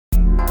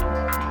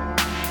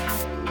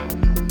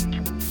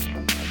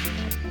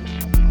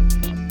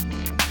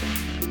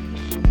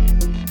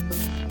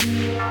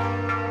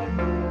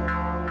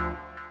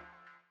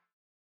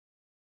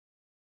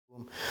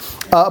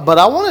But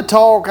I want to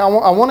talk, I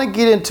want to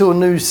get into a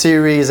new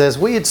series. As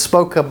we had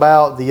spoke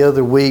about the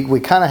other week, we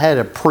kind of had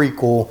a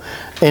prequel,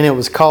 and it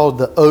was called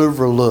The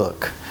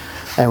Overlook.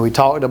 And we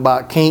talked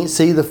about can't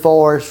see the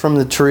forest from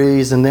the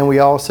trees, and then we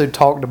also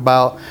talked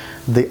about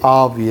the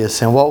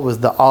obvious. And what was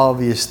the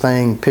obvious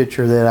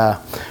picture that I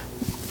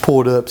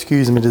pulled up?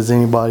 Excuse me, does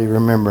anybody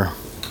remember?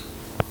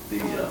 The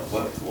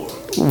wet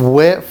floor.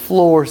 Wet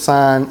floor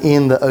sign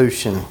in the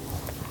ocean.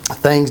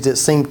 Things that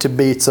seem to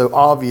be so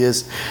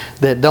obvious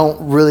that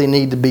don't really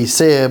need to be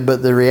said,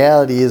 but the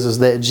reality is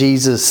that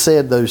Jesus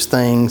said those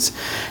things.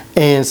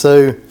 And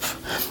so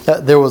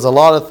there was a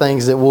lot of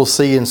things that we'll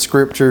see in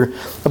Scripture,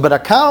 but I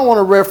kind of want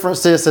to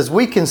reference this as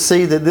we can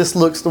see that this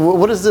looks,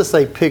 what is this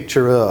a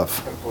picture of?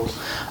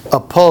 A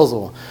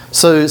puzzle.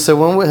 So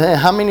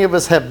how many of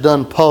us have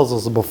done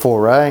puzzles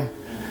before, right?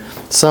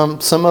 Some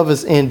of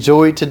us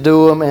enjoy to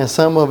do them, and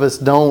some of us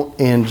don't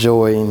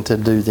enjoy to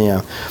do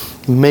them.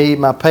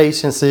 My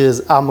patience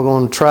is I'm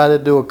going to try to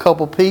do a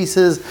couple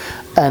pieces,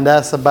 and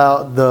that's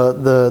about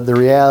the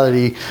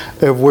reality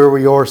of where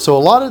we are. So a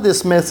lot of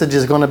this message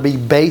is going to be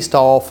based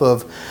off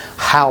of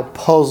how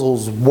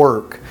puzzles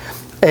work,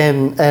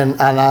 and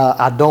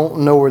I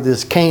don't know where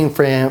this came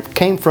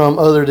from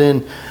other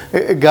than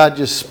God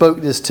just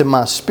spoke this to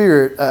my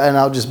spirit, and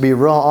I'll just be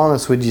real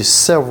honest with you,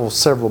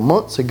 several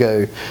months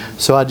ago.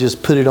 So I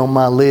just put it on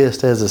my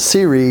list as a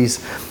series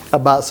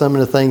about some of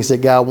the things that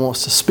God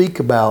wants to speak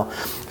about.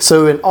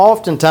 So, and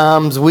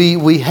oftentimes we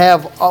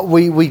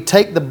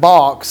take the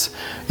box.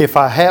 If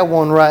I had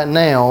one right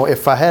now,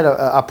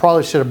 I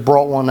probably should have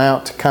brought one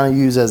out to kind of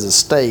use as a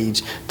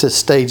stage to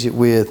stage it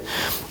with.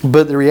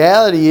 But the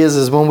reality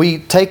is when we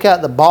take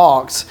out the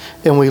box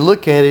and we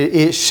look at it,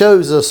 it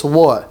shows us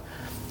what?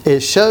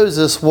 It shows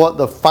us what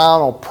the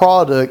final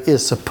product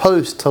is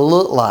supposed to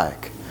look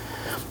like.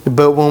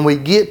 But when we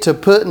get to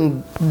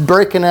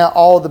breaking out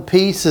all the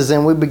pieces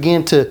and we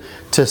begin to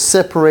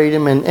separate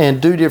them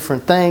and do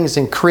different things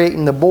and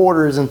creating the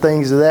borders and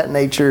things of that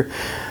nature,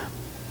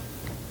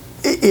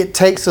 it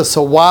takes us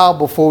a while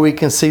before we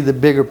can see the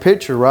bigger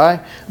picture,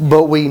 right?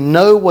 But we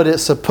know what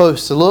it's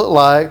supposed to look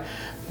like.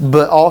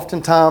 But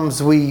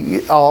oftentimes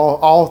we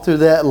all through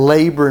that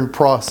laboring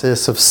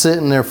process of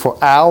sitting there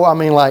for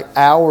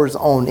hours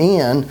on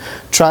end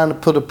trying to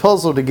put a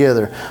puzzle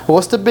together.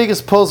 What's the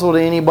biggest puzzle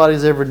that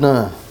anybody's ever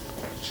done?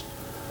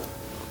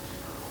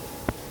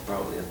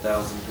 Probably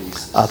 1,000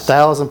 pieces.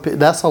 1,000.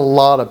 That's a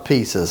lot of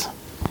pieces,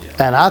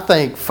 yeah. And I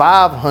think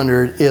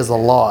 500 is a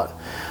lot.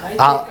 I think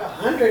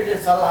 100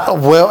 is a lot.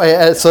 Well,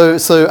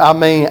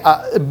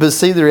 but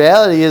see, the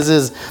reality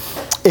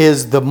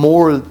is the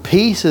more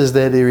pieces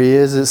that there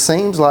is, it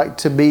seems like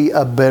to be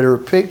a better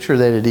picture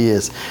that it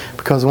is.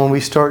 Because when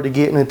we start to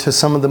get into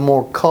some of the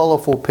more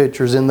colorful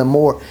pictures and the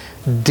more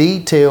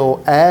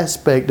detailed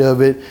aspect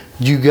of it,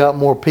 you got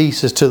more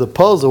pieces to the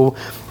puzzle.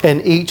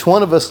 And each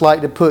one of us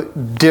like to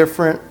put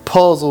different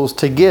puzzles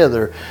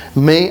together.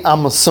 Me,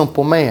 I'm a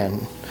simple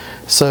man.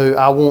 So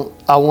I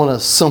want a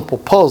simple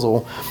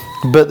puzzle.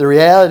 But the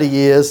reality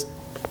is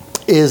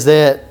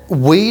that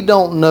we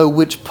don't know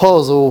which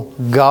puzzle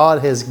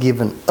God has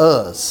given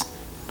us.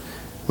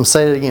 I'm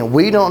saying it again.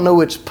 We don't know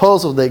which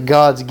puzzle that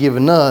God's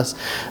given us.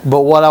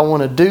 But what I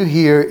want to do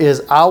here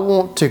is I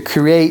want to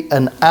create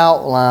an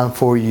outline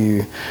for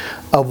you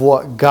of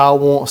what God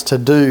wants to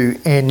do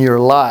in your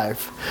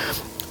life.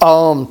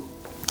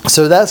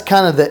 So that's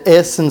kind of the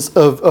essence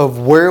of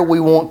where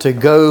we want to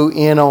go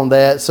in on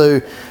that.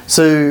 So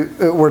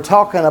we're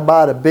talking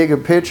about a bigger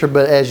picture,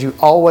 but as you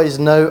always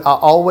know, I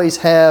always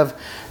have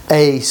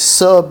a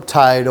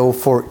subtitle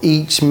for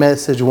each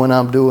message when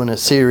I'm doing a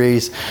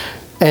series.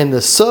 And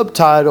the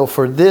subtitle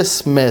for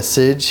this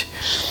message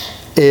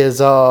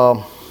is,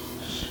 I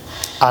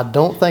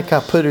don't think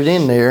I put it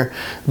in there,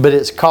 but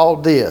it's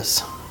called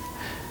this: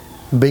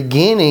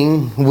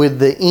 Beginning with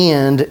the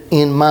End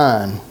in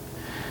Mind.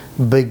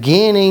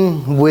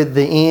 Beginning with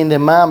the end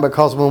in mind,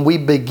 because when we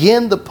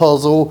begin the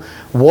puzzle,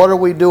 what are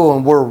we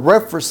doing? We're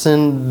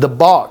referencing the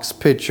box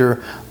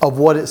picture of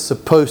what it's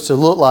supposed to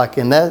look like.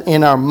 And that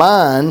in our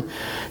mind,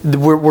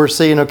 we're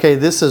seeing, okay,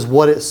 this is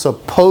what it's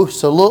supposed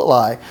to look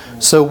like.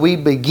 So we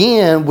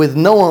begin with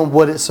knowing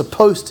what it's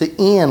supposed to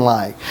end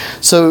like.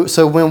 So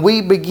when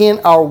we begin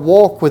our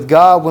walk with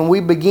God, when we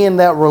begin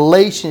that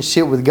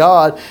relationship with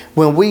God,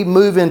 when we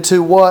move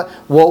into what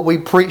we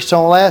preached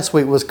on last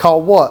week was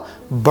called what?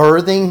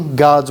 Birthing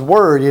God's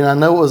Word. And I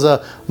know it was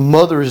a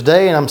Mother's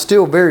Day, and I'm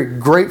still very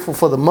grateful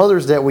for the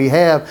mothers that we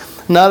have,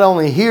 not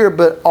only here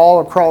but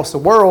all across the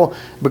world,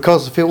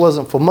 because if it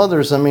wasn't for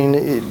mothers, I mean,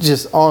 it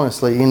just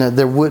honestly,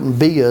 there wouldn't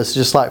be us,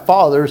 just like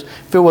fathers.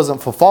 If it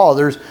wasn't for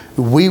fathers,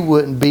 we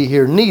wouldn't be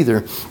here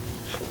neither.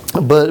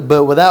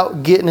 But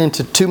without getting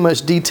into too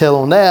much detail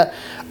on that,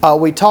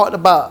 we talked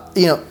about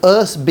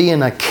us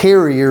being a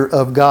carrier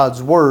of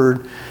God's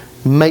Word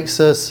makes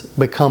us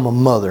become a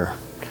mother.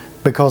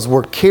 Because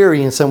we're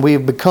carrying some, we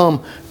have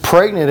become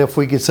pregnant, if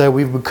we could say.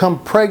 We've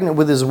become pregnant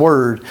with His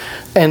Word.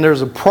 And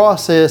there's a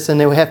process, and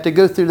then we have to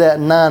go through that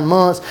 9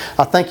 months.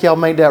 I think y'all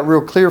made that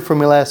real clear for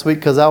me last week,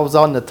 because I was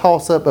on the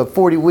toss-up of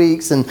 40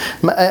 weeks, and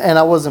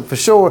I wasn't for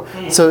sure.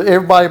 So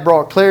everybody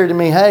brought clarity to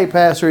me. Hey,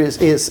 Pastor,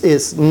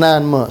 it's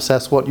 9 months.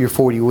 That's what your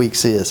 40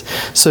 weeks is.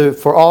 So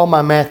for all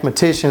my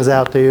mathematicians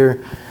out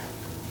there,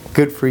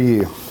 good for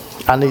you.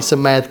 I need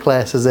some math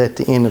classes at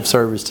the end of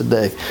service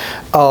today.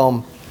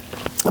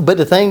 But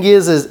the thing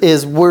is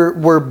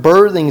we're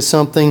birthing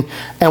something,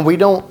 and we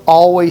don't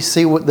always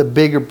see what the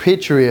bigger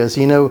picture is.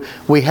 You know,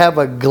 we have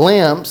a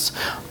glimpse,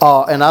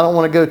 and I don't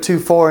want to go too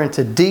far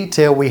into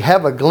detail. We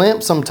have a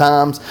glimpse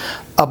sometimes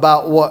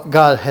about what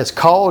God has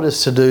called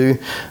us to do,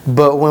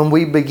 but when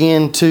we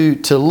begin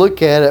to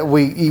look at it,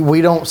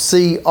 we don't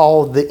see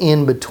all the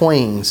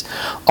in-betweens.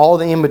 All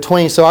the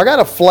in-betweens. So I got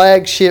a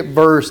flagship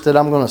verse that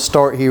I'm going to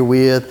start here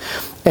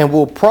with, and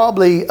we'll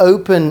probably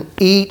open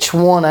each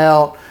one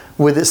out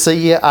with it.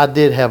 See, yeah, I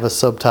did have a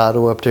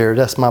subtitle up there.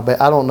 That's my bad.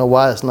 I don't know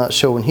why it's not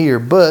showing here,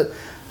 but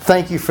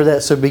thank you for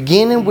that. So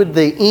beginning with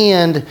the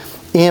end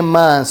in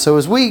mind. So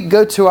as we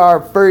go to our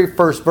very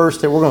first verse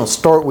that we're going to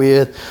start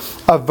with,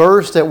 a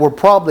verse that we're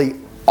probably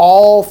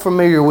all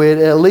familiar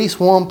with at least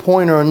one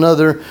point or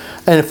another,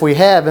 and if we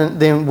haven't,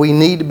 then we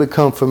need to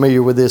become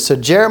familiar with this. So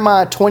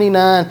Jeremiah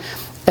 29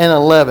 and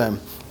 11,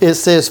 it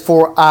says,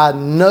 "For I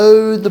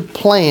know the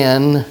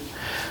plan,"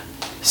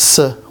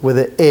 with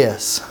an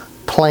S,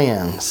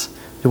 plans.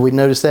 Did we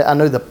notice that? "I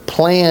know the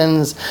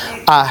plans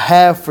I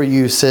have for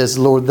you, says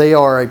the Lord. They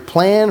are a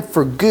plan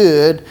for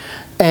good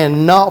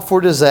and not for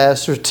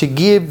disaster, to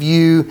give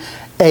you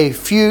a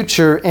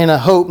future and a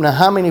hope." Now,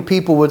 how many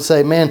people would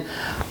say, man,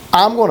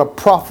 I'm going to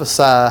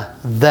prophesy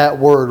that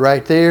word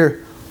right there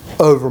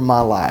over my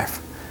life?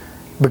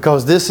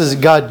 Because this is,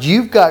 God,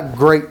 you've got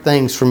great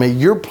things for me.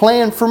 Your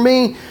plan for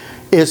me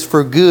is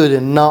for good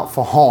and not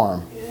for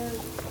harm.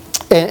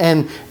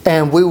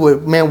 And we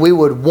would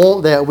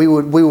want that. We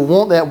would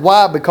want that.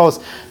 Why? Because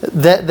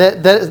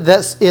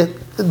that's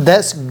it.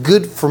 That's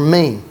good for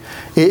me.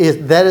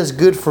 That is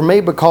good for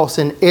me, because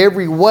in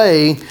every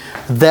way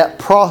that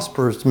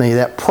prospers me.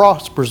 That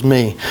prospers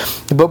me.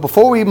 But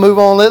before we move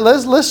on,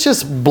 let's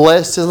just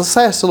bless this. Let's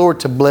ask the Lord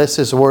to bless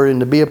His word and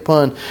to be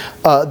upon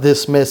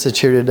this message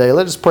here today.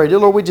 Let us pray. Dear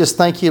Lord, we just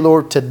thank you,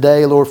 Lord,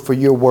 today, Lord, for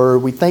your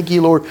word. We thank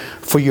you, Lord,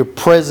 for your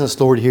presence,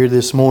 Lord, here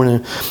this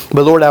morning.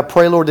 But Lord, I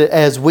pray, Lord, that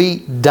as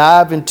we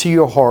dive into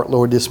your heart,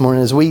 Lord, this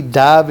morning, as we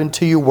dive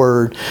into your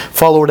word,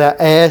 Father, Lord, I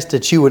ask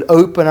that you would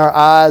open our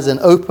eyes and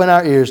open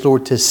our ears,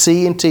 Lord, to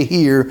see and to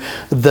hear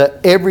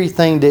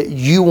everything that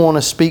you want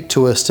to speak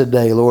to us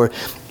today, Lord.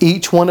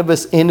 Each one of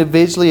us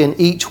individually and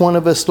each one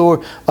of us,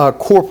 Lord,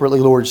 corporately,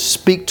 Lord,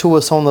 speak to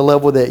us on the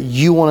level that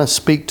you want to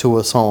speak to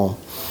us on.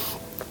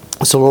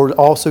 So, Lord,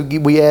 also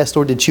we ask,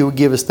 Lord, that you would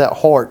give us that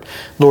heart,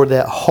 Lord,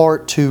 that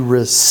heart to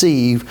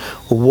receive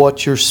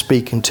what you're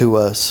speaking to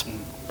us.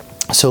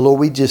 So, Lord,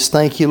 we just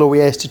thank you, Lord.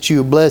 We ask that you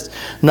would bless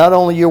not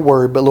only your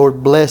word, but,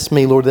 Lord, bless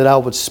me, Lord, that I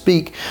would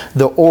speak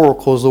the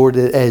oracles, Lord,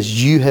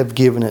 as you have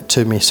given it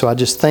to me. So I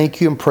just thank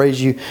you and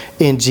praise you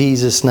in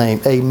Jesus' name.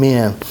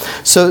 Amen.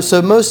 So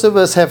most of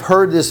us have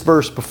heard this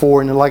verse before,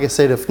 and like I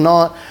said, if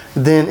not,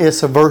 then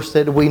it's a verse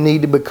that we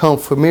need to become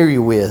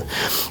familiar with.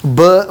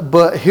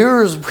 But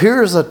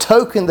here's a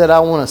token that I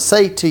want to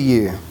say to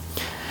you.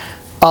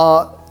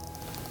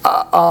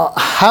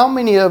 How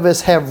many of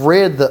us have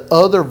read the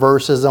other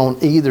verses on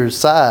either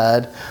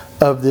side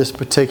of this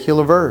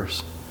particular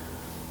verse?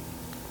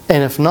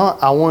 And if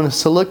not, I want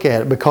us to look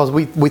at it, because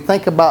we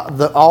think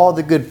about all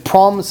the good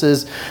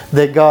promises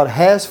that God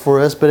has for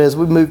us. But as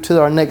we move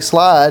to our next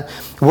slide,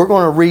 we're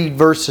going to read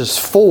verses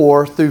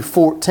 4 through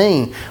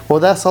 14. Well,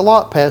 that's a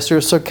lot, Pastor.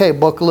 It's okay.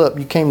 Buckle up.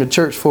 You came to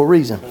church for a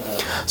reason.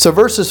 So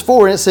verses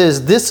 4, and it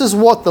says, "This is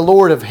what the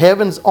Lord of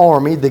heaven's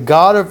army, the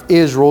God of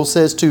Israel,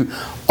 says to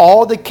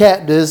all the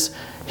captives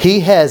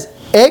he has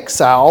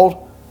exiled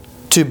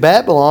to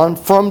Babylon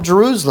from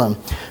Jerusalem.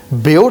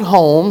 Build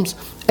homes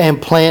and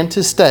plan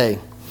to stay.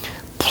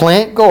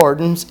 Plant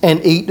gardens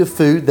and eat the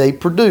food they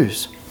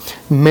produce.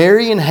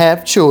 Marry and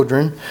have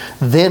children,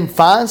 then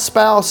find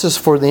spouses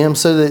for them,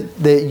 so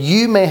that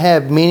you may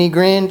have many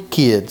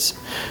grandkids.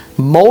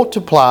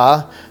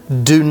 Multiply,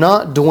 do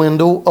not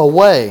dwindle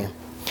away.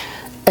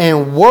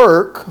 And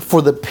work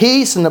for the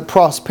peace and the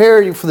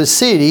prosperity for the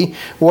city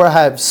where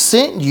I have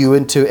sent you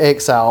into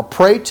exile.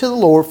 Pray to the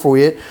Lord for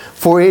it,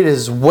 for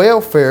its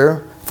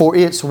welfare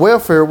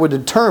will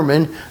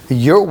determine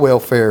your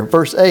welfare."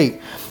 Verse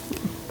 8.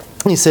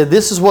 He said,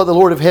 "This is what the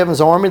Lord of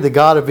heaven's army, the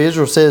God of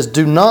Israel, says.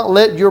 Do not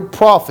let your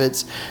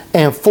prophets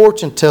and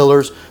fortune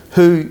tellers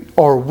who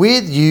are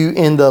with you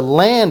in the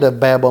land of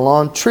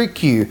Babylon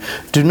trick you.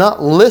 Do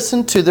not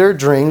listen to their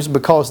dreams,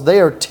 because they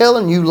are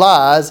telling you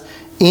lies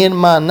in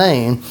my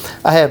name.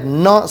 I have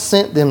not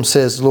sent them,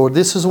 says the Lord."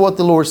 This is what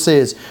the Lord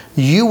says.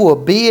 "You will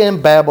be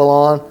in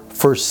Babylon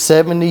for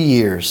 70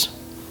 years.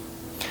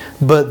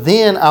 But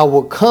then I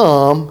will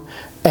come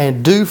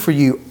and do for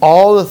you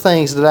all the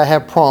things that I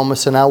have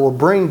promised, and I will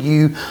bring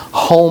you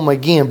home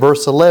again.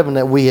 Verse 11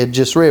 that we had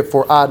just read.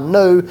 For I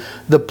know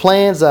the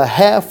plans I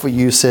have for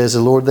you, says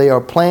the Lord. They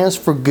are plans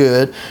for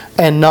good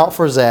and not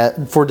for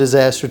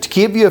disaster, to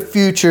give you a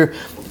future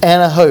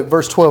and a hope.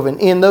 Verse 12,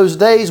 and in those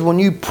days when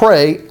you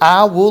pray,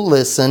 I will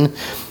listen.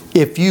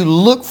 If you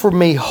look for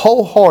me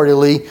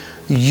wholeheartedly,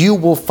 you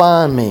will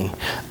find me,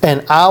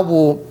 and I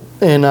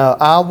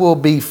will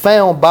be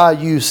found by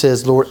you,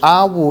 says the Lord.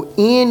 I will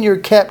end your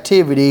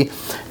captivity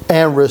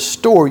and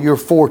restore your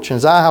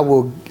fortunes. I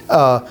will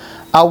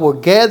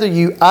gather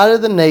you out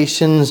of the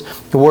nations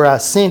where I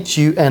sent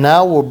you, and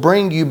I will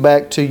bring you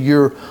back to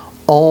your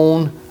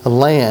own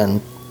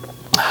land.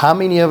 How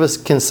many of us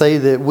can say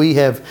that we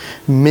have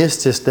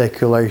missed this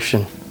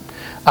declaration?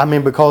 I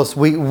mean, because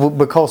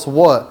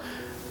what?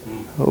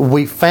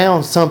 We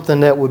found something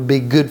that would be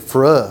good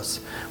for us.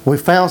 We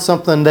found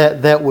something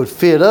that would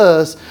fit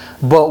us,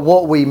 but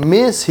what we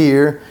miss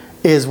here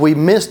is we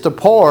missed the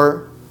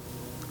part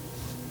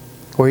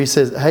where he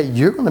says, hey,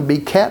 you're going to be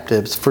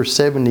captives for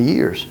 70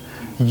 years.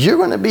 You're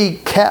going to be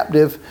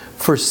captive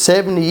for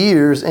 70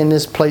 years in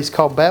this place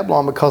called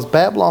Babylon, because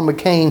Babylon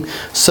became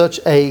such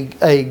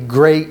a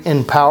great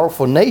and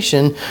powerful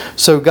nation.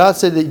 So God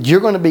said that you're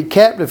going to be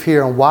captive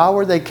here. And why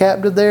were they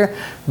captive there?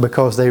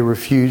 Because they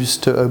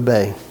refused to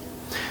obey.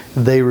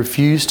 They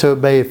refused to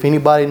obey. If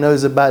anybody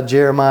knows about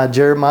Jeremiah,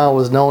 Jeremiah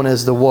was known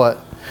as the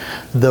what?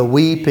 The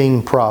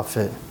weeping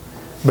prophet.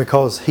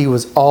 Because he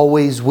was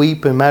always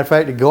weeping. Matter of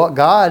fact,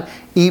 God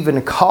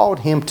even called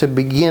him to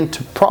begin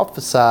to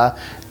prophesy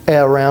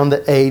around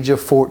the age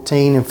of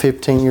 14 and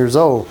 15 years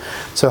old.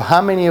 So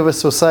how many of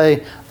us will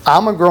say,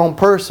 I'm a grown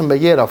person, but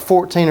yet a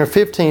 14 or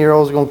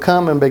 15-year-old is going to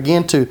come and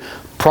begin to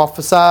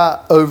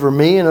prophesy over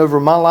me and over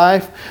my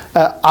life?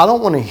 I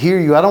don't want to hear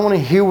you. I don't want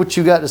to hear what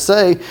you got to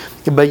say.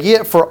 But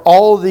yet for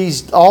all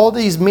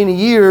these many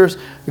years,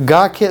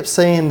 God kept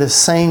saying the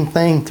same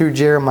thing through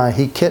Jeremiah.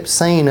 He kept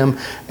saying them,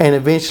 and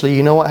eventually,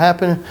 you know what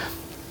happened?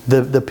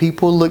 The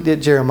people looked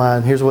at Jeremiah,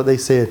 and here's what they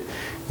said.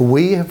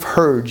 We have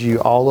heard you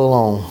all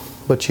along,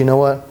 but you know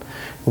what?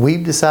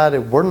 We've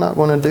decided we're not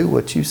going to do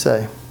what you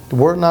say.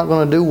 We're not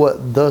going to do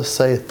what thus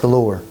saith the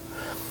Lord.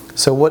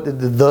 So what did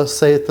the thus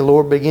saith the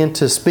Lord begin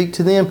to speak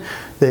to them?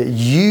 That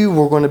you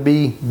were going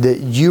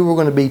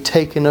to be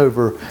taken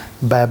over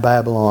by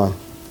Babylon.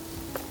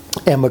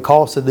 And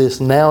because of this,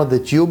 now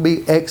that you'll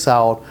be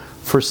exiled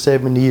for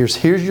 70 years,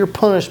 here's your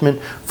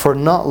punishment for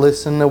not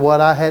listening to what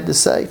I had to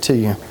say to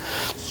you.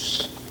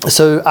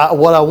 So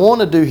what I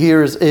want to do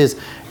here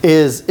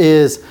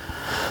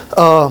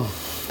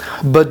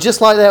but just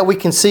like that, we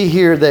can see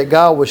here that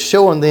God was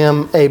showing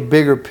them a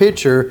bigger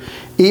picture.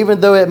 Even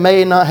though it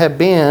may not have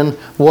been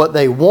what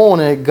they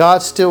wanted,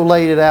 God still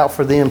laid it out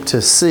for them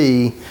to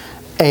see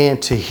and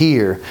to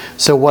hear.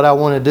 So what I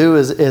want to do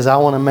is I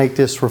want to make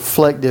this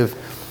reflective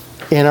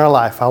in our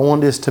life. I want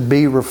this to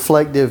be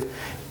reflective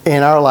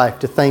in our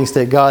life, the things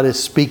that God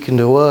is speaking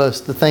to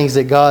us, the things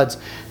that God's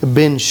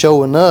been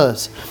showing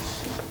us.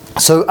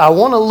 So I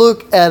want to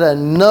look at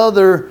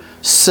another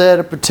set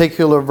of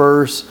particular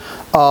verse,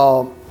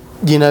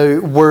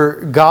 where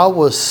God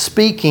was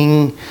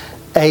speaking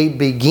a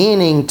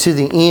beginning to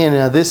the end.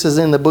 Now this is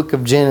in the book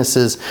of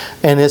Genesis,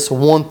 and it's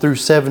 1 through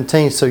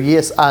 17. So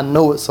yes, I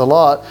know it's a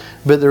lot,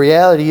 but the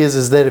reality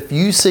is that if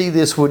you see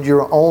this with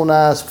your own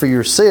eyes for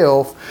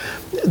yourself,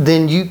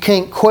 then you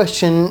can't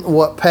question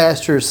what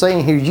Pastor is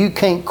saying here. You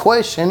can't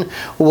question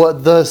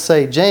what thus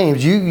say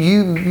James.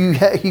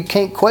 You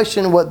can't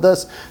question what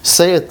thus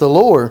saith the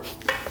Lord.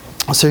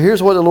 So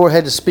here's what the Lord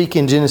had to speak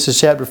in Genesis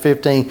chapter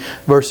 15,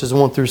 verses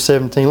 1 through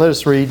 17. Let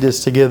us read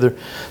this together.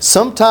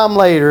 Sometime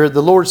later,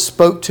 the Lord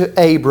spoke to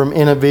Abram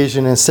in a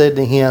vision and said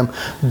to him,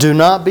 do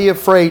not be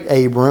afraid,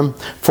 Abram,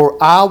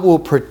 for I will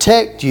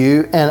protect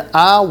you,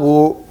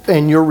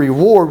 and your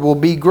reward will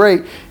be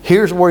great.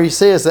 Here's where he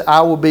says that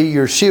I will be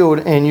your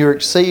shield and your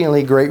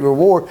exceedingly great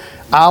reward.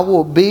 I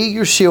will be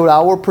your shield,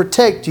 I will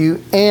protect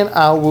you, and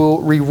I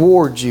will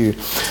reward you.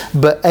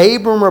 But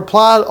Abram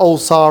replied, O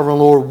sovereign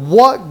Lord,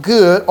 what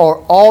good are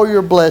all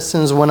your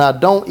blessings when I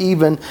don't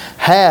even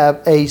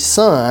have a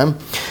son?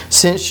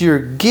 Since you're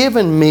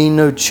giving me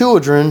no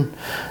children,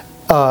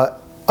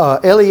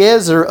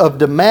 Eliezer of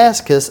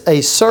Damascus, a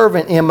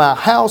servant in my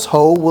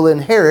household, will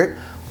inherit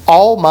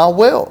all my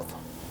wealth.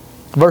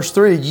 Verse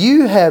 3,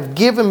 you have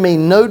given me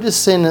no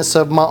descendants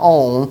of my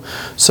own,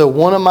 so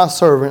one of my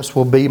servants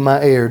will be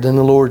my heir. Then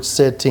the Lord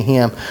said to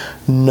him,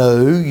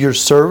 no, your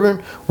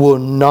servant will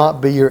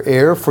not be your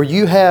heir, for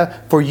you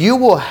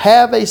will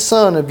have a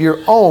son of your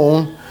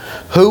own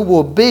who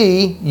will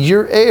be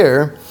your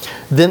heir.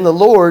 Then the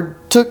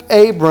Lord took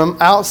Abram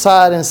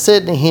outside and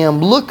said to him,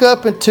 look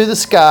up into the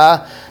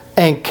sky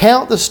and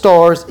count the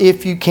stars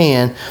if you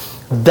can.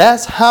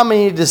 That's how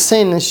many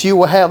descendants you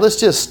will have. Let's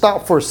just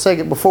stop for a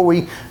second before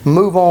we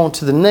move on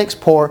to the next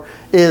part.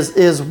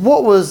 Is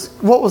what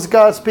was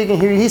God speaking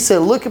here? He said,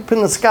 look up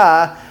in the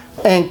sky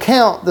and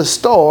count the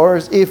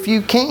stars if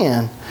you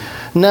can.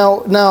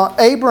 Now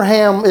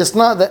Abraham, it's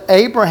not that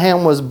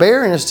Abraham was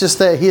barren, it's just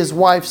that his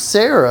wife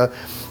Sarah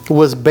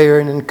was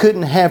barren and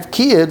couldn't have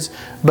kids,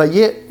 but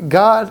yet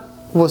God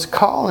was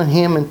calling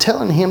him and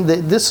telling him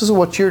that this is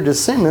what your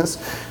descendants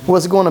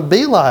was going to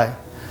be like.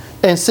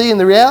 And see, and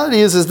the reality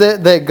is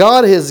that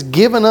God has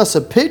given us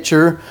a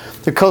picture,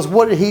 because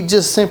what did he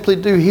just simply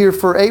do here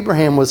for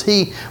Abraham?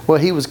 He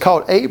was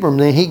called Abram,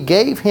 then he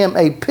gave him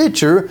a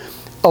picture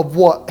of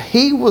what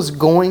he was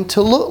going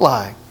to look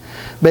like.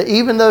 But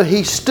even though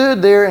he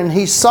stood there and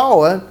he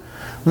saw it,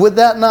 would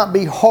that not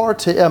be hard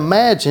to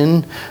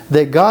imagine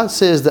that God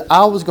says that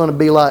I was going to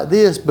be like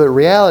this, but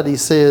reality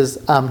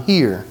says I'm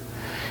here.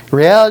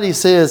 Reality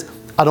says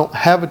I don't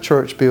have a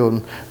church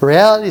building.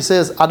 Reality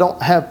says I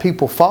don't have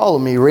people follow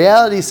me.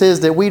 Reality says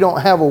that we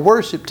don't have a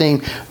worship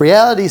team.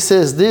 Reality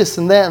says this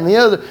and that and the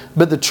other.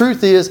 But the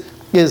truth is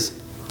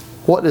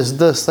what does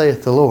thus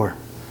saith the Lord?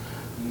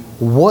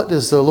 What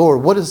has the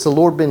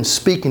Lord been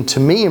speaking to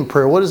me in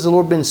prayer? What has the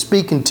Lord been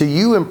speaking to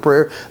you in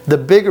prayer? The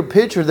bigger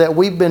picture that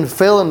we've been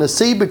failing to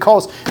see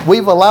because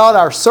we've allowed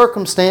our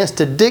circumstance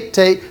to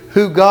dictate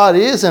who God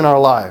is in our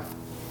life.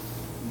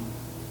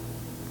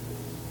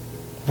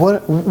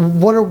 What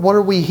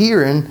are we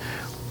hearing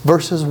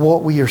versus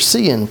what we are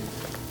seeing?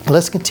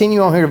 Let's continue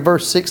on here to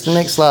verse 6, the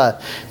next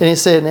slide. And it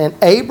said, and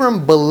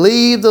Abram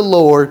believed the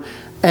Lord,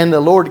 and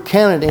the Lord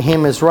counted to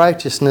him as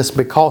righteousness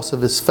because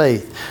of his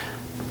faith.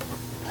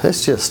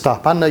 Let's just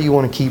stop. I know you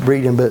want to keep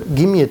reading, but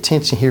give me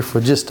attention here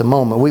for just a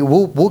moment.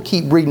 We'll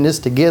keep reading this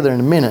together in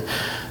a minute.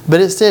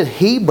 But it said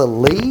he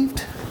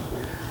believed.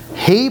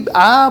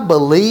 I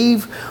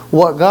believe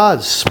what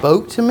God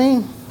spoke to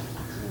me.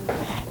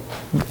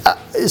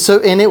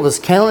 And it was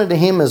counted to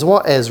him as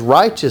what? As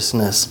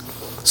righteousness.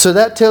 So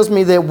that tells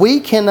me that we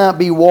cannot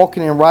be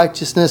walking in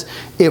righteousness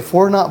if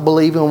we're not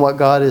believing what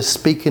God is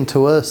speaking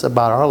to us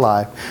about our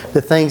life,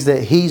 the things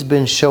that he's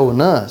been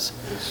showing us.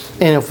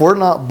 And if we're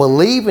not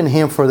believing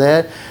him for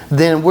that,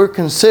 then we're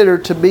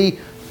considered to be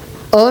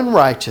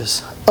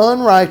unrighteous.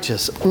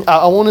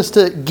 I want us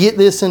to get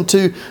this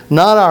into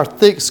not our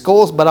thick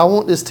skulls, but I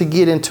want this to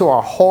get into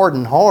our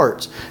hardened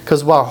hearts,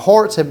 because our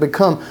hearts have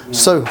become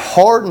so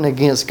hardened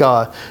against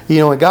God.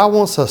 And God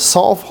wants a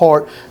soft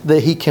heart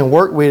that he can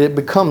work with. It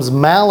becomes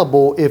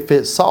malleable if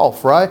it's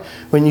soft, right?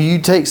 When you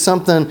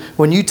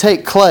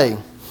take clay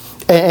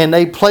and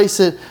they place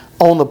it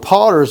on the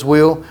potter's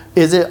wheel,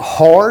 is it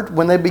hard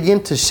when they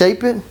begin to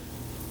shape it?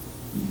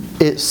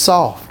 It's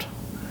soft.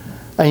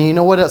 And you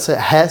know what else it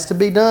has to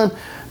be done?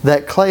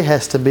 That clay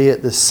has to be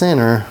at the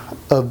center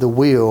of the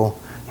wheel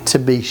to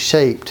be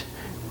shaped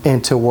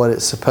into what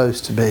it's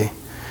supposed to be.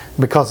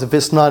 Because if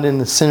it's not in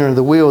the center of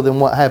the wheel, then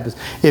what happens?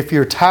 If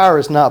your tire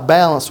is not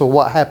balanced, well,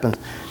 what happens?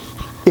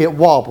 It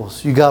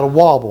wobbles. You got to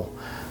wobble.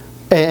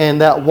 And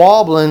that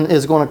wobbling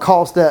is going to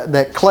cause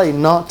that clay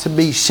not to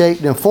be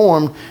shaped and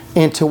formed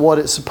into what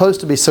it's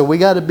supposed to be. So we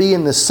got to be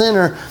in the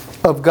center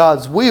of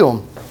God's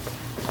will.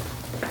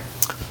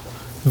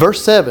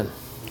 Verse 7.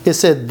 It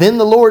said, then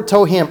the Lord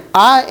told him,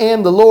 I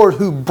am the Lord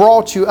who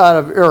brought you out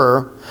of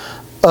Ur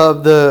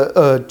of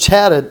the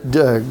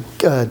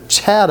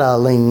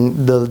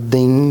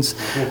Chaldeans,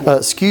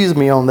 excuse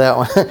me on that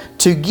one,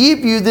 to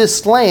give you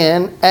this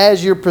land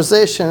as your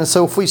possession.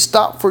 So if we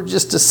stop for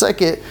just a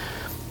second,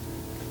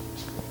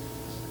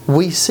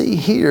 we see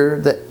here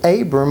that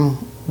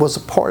Abram was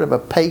a part of a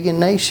pagan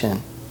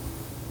nation.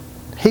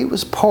 He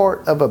was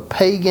part of a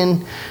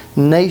pagan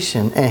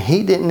nation,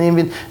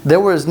 and there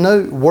was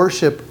no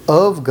worship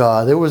of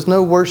God. There was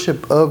no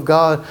worship of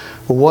God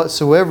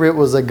whatsoever. It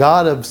was a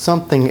God of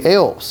something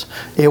else.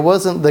 It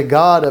wasn't the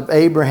God of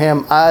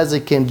Abraham,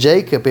 Isaac, and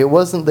Jacob. It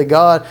wasn't the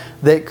God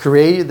that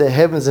created the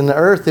heavens and the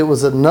earth. It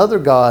was another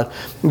God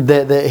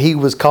that he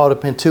was caught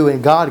up into,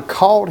 and God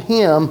called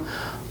him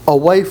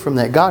away from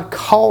that. God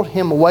called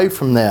him away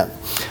from that.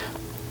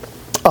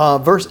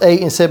 Verse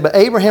 8, and said, but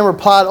Abraham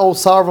replied, O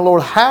sovereign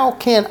Lord, how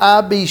can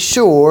I be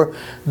sure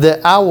that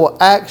I will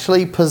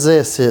actually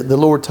possess it? The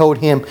Lord told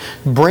him,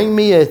 bring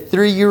me a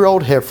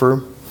 3-year-old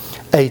heifer,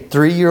 a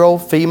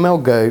 3-year-old female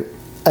goat,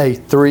 a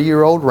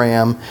 3-year-old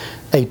ram,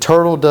 a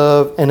turtle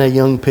dove, and a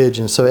young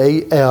pigeon. So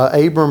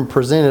Abram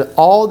presented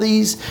all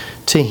these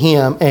to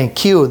him and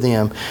killed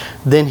them.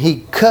 Then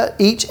he cut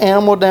each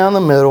animal down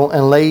the middle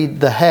and laid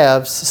the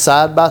halves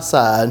side by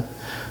side.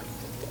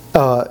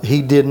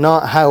 He did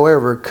not,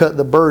 however, cut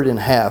the bird in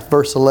half.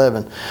 Verse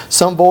 11.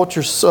 Some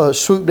vultures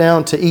swooped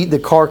down to eat the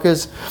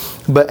carcass,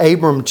 but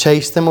Abram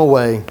chased them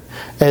away.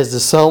 As the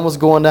sun was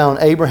going down,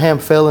 Abraham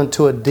fell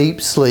into a deep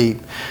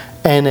sleep,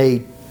 and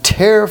a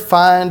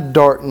terrifying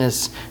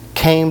darkness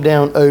came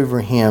down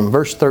over him.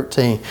 Verse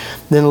 13.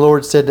 Then the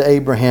Lord said to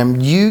Abraham,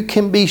 you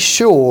can be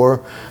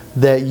sure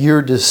that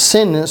your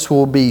descendants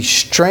will be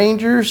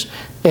strangers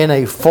in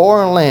a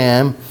foreign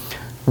land,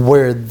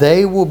 where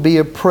they will be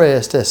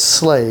oppressed as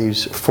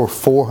slaves for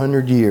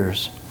 400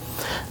 years.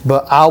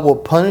 But I will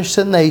punish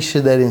the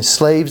nation that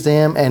enslaves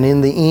them, and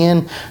in the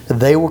end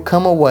they will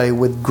come away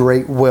with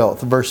great wealth.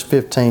 Verse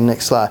 15,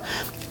 next slide.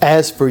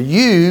 As for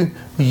you,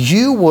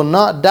 you will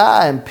not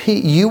die in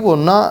peace.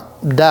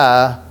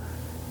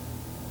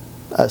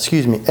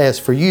 As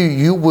for you,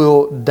 you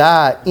will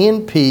die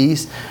in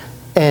peace,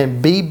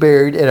 and be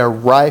buried at a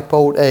ripe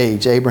old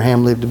age.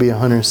 Abraham lived to be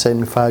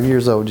 175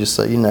 years old, just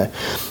so you know.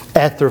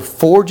 After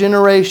 4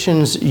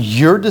 generations,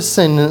 your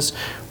descendants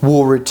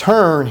will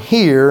return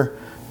here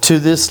to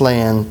this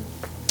land,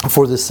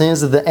 for the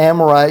sins of the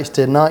Amorites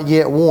did not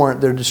yet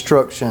warrant their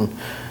destruction.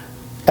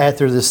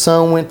 After the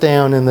sun went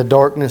down and the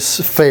darkness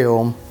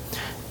fell,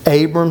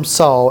 Abram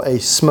saw a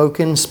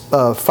smoking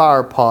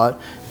fire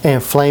pot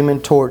and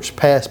flaming torch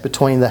pass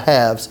between the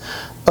halves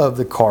of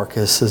the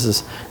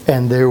carcasses,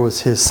 and there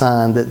was his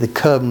sign that the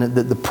covenant,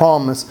 that the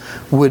promise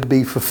would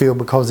be fulfilled,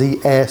 because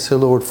he asked the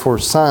Lord for a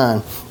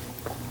sign,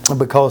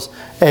 because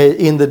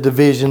in the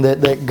division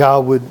that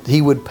God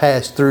would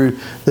pass through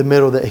the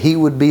middle, that he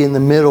would be in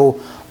the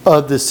middle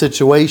of the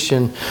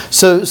situation.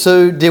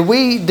 So did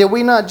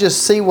we not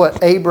just see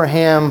what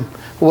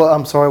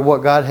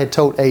what God had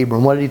told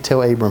Abram? What did he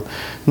tell Abram?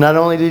 Not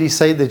only did he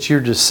say that your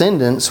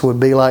descendants would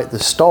be like the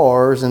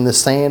stars and the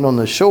sand on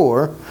the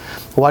shore,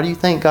 why do you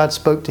think God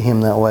spoke to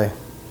him that way?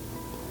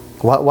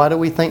 Why do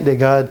we think that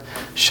God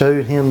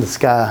showed him the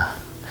sky?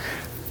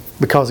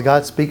 Because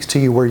God speaks to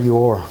you where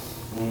you are.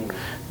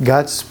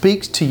 God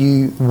speaks to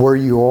you where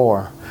you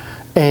are.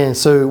 And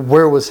so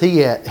where was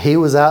he at? He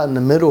was out in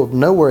the middle of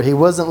nowhere. He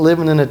wasn't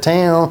living in a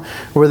town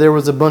where there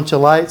was a bunch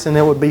of lights and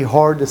it would be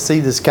hard to see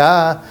the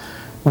sky,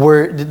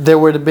 where there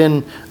would have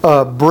been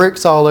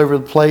bricks all over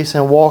the place,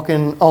 and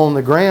walking on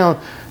the ground,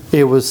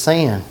 it was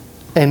sand.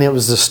 And it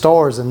was the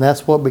stars, and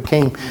that's what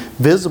became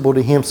visible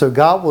to him. So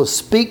God will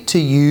speak to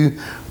you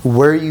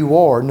where you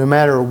are. No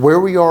matter where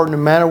we are, no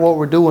matter what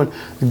we're doing,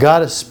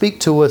 God will speak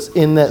to us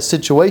in that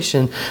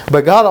situation.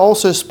 But God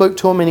also spoke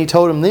to him, and he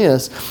told him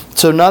this.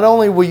 So not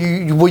only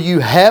will you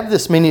have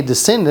this many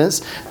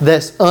descendants,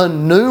 that's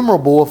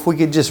innumerable if we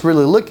could just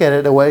really look at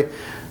it that way.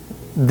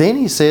 Then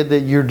he said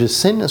that your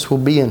descendants will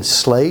be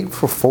enslaved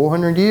for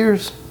 400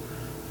 years.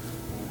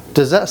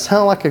 Does that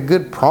sound like a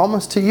good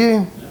promise to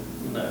you?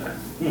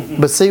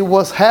 But see,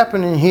 what's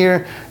happening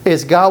here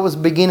is God was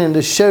beginning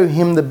to show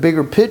him the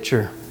bigger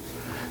picture.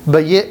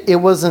 But yet it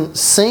wasn't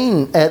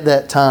seen at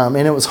that time,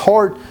 and it was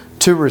hard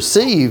to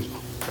receive.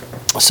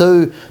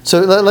 So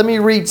let me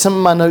read some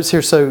of my notes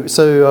here.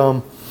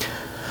 So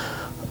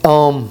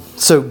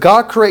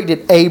God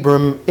created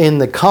Abram in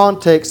the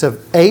context of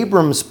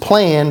Abram's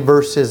plan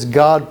versus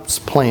God's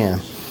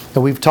plan.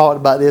 And we've talked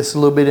about this a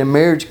little bit in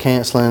marriage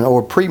counseling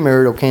or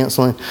premarital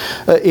counseling.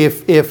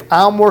 If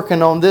I'm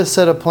working on this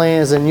set of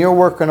plans and you're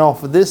working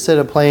off of this set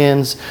of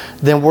plans,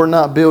 then we're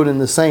not building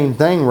the same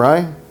thing,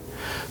 right?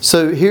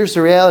 So here's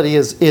the reality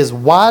is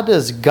why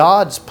does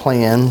God's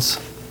plans,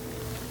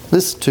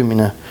 listen to me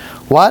now,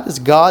 why does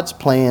God's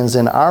plans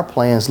and our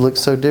plans look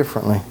so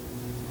differently?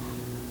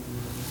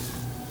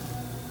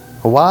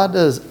 Why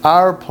does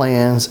our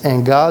plans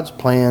and God's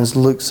plans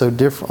look so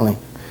differently?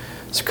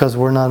 It's because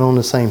we're not on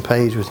the same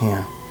page with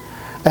him.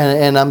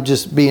 And I'm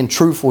just being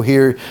truthful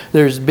here.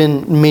 There's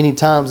been many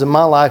times in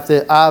my life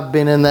that I've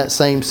been in that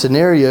same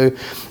scenario.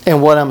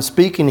 And what I'm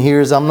speaking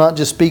here is I'm not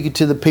just speaking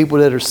to the people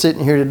that are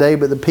sitting here today,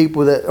 but the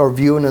people that are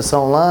viewing us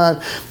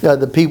online,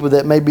 the people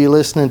that may be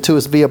listening to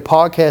us via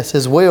podcast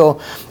as well,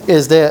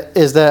 is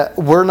that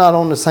we're not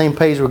on the same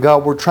page with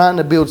God. We're trying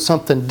to build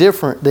something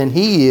different than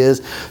he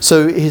is.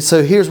 So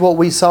here's what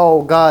we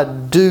saw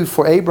God do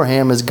for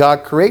Abraham is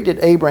God created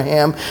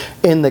Abraham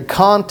in the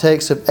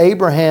context of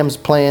Abraham's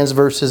plans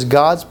versus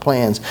God's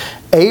plans.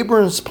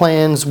 Abram's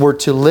plans were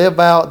to live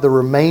out the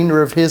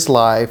remainder of his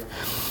life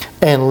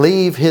and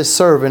leave his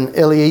servant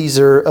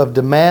Eliezer of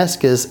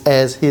Damascus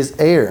as his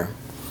heir.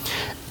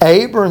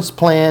 Abram's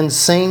plans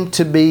seemed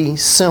to be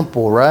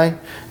simple, right?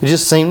 It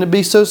just seemed to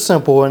be so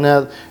simple.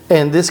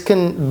 And this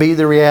can be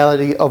the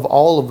reality of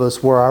all of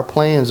us where our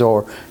plans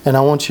are. And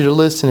I want you to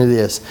listen to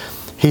this.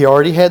 He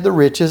already had the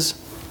riches.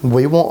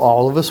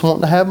 All of us want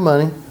to have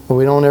money.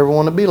 We don't ever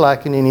want to be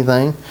lacking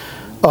anything.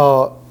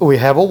 We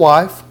have a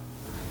wife.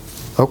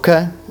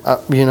 Okay, I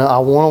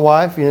want a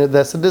wife.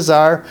 That's a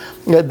desire.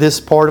 This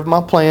part of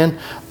my plan.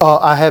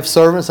 I have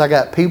servants. I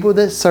got people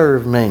that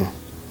serve me.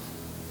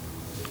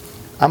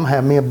 I'm going to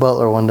have me a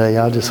butler one day.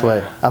 Y'all just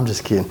wait. I'm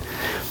just kidding.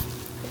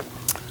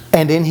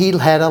 And then he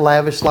had a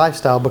lavish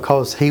lifestyle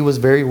because he was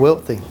very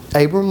wealthy.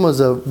 Abram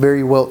was a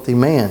very wealthy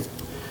man.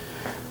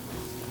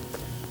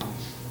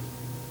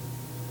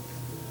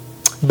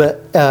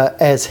 But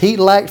as he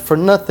lacked for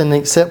nothing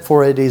except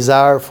for a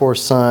desire for a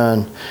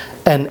son,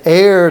 an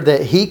heir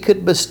that he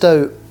could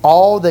bestow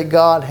all that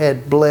God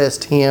had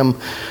blessed him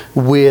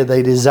with,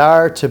 a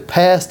desire to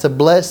pass the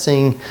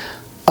blessing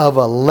of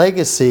a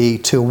legacy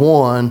to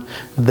one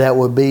that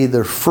would be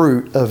the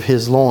fruit of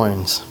his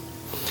loins.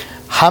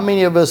 How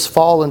many of us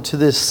fall into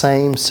this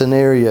same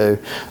scenario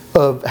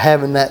of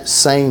having that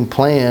same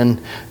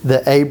plan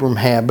that Abram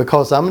had?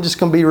 Because I'm just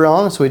going to be real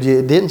honest with you.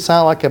 It didn't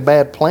sound like a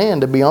bad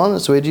plan, to be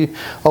honest with you.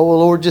 Oh, well,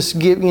 Lord, just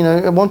why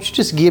don't you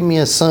just give me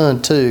a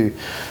son too?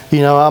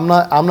 I'm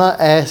not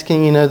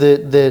asking,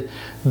 that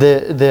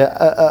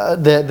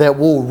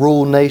will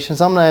rule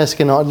nations. I'm not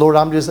asking, Lord,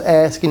 I'm just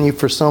asking you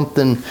for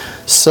something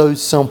so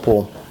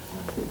simple.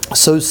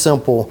 So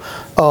simple.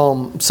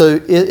 And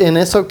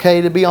it's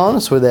okay to be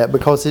honest with that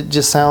because it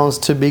just sounds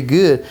to be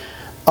good.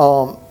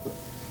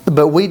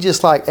 But we,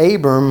 just like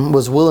Abram,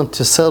 was willing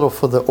to settle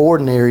for the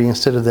ordinary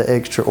instead of the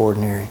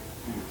extraordinary.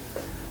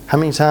 How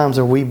many times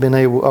are we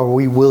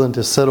willing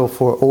to settle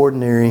for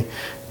ordinary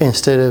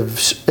instead of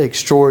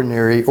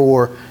extraordinary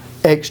or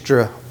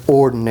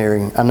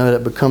extraordinary? I know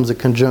that becomes a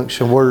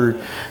conjunction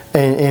word,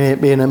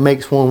 and it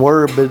makes one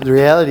word, but the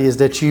reality is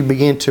that you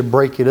begin to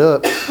break it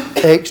up.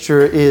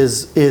 Extra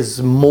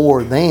is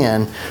more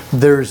than.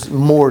 There's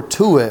more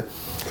to it.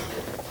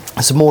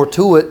 It's more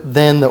to it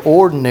than the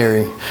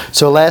ordinary.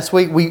 So last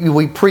week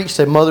we preached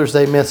a Mother's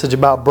Day message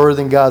about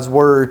birthing God's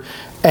Word.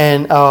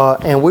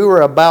 And we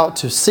were about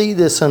to see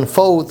this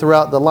unfold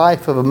throughout the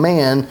life of a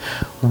man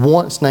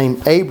once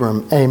named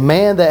Abram, a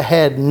man that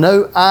had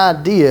no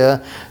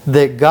idea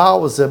that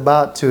God was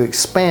about to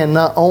expand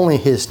not only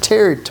his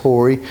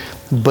territory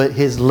but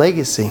his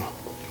legacy.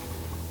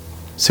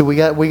 So we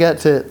got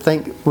to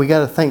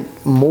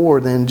think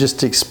more than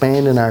just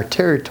expanding our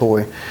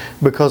territory,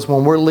 because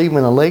when we're leaving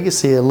a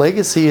legacy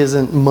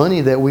isn't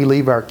money that we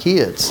leave our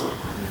kids.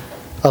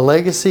 A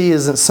legacy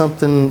isn't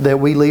something that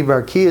we leave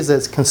our kids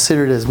that's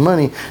considered as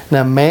money.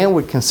 Now, man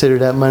would consider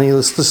that money.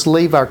 Let's just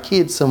leave our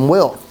kids some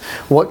wealth.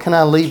 What can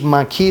I leave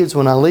my kids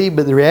when I leave?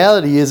 But the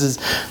reality is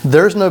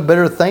there's no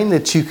better thing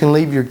that you can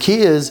leave your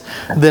kids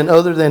than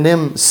other than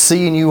them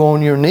seeing you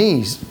on your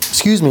knees.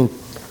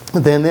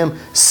 Than them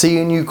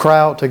seeing you cry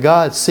out to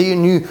God,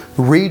 seeing you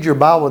read your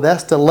Bible.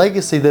 That's the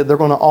legacy that they're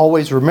going to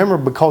always remember.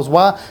 Because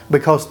why?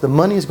 Because the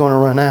money's going to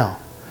run out.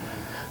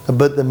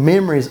 But the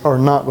memories are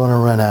not going to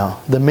run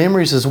out. The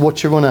memories is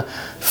what you're going to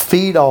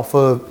feed off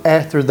of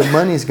after the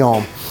money's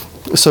gone.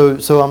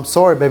 So I'm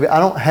sorry, baby, I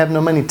don't have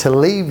no money to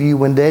leave you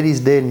when Daddy's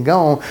dead and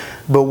gone.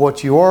 But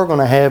what you are going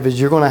to have is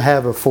you're going to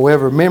have a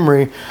forever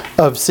memory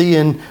of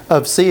seeing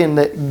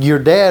that your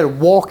dad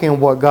walk in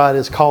what God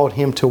has called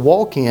him to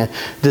walk in.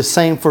 The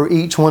same for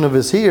each one of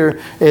us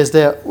here is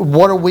that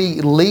what are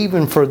we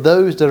leaving for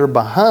those that are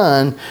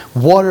behind?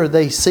 What are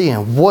they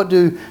seeing? What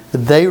do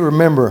they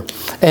remember?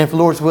 And if the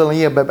Lord's willing,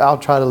 yeah, baby, I'll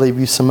try to leave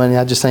you some money.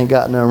 I just ain't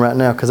got none right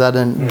now because I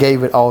done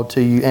gave it all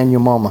to you and your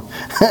mama.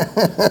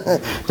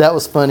 That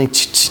was funny.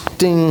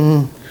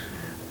 Ding.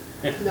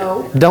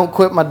 No. Don't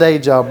quit my day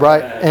job,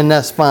 right? And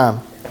that's fine.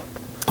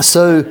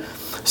 So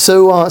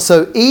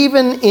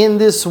even in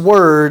this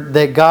word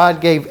that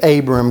God gave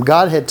Abram,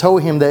 God had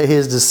told him that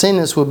his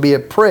descendants would be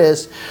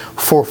oppressed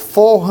for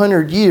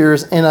 400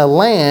 years in a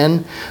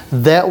land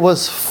that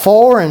was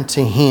foreign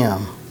to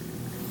him.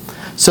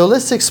 So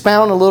let's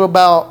expound a little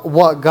about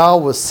what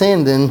God was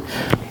sending,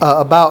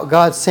 about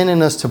God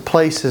sending us to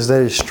places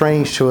that is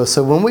strange to us.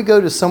 So when we go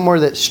to somewhere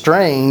that's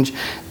strange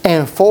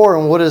and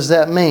foreign, what does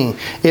that mean?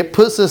 It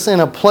puts us in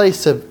a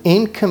place of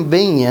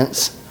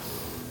inconvenience,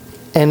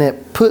 and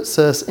it puts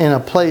us in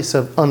a place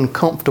of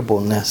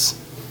uncomfortableness.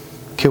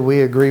 Can we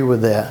agree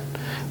with that?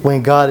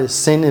 When God is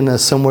sending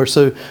us somewhere.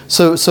 So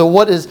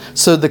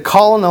the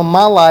calling on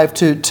my life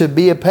to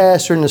be a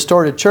pastor and to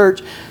start a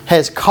church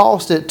has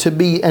caused it to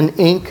be an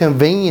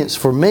inconvenience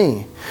for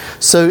me.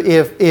 So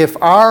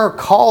if our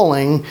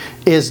calling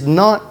is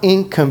not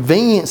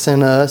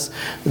inconveniencing us,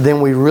 then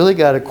we really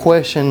got to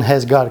question,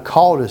 has God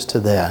called us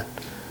to that?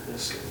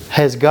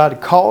 Has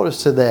God called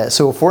us to that?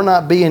 So if we're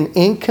not being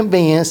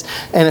inconvenienced,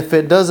 and if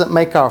it doesn't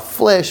make our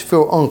flesh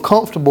feel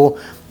uncomfortable,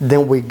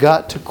 then we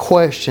got to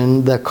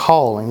question the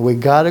calling. We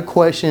got to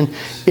question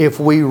if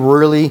we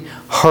really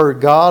heard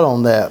God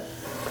on that.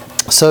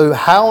 So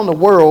how in the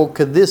world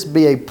could this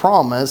be a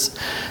promise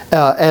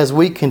as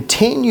we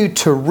continue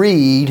to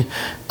read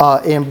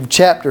in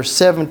chapter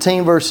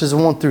 17 verses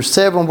 1 through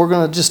 7? We're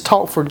going to just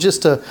talk for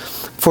just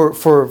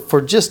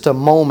a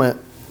moment,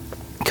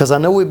 because I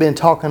know we've been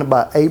talking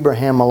about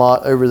Abraham a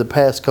lot over the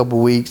past couple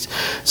of weeks.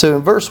 So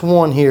in verse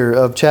 1 here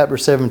of chapter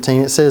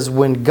 17, it says,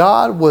 when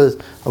God was...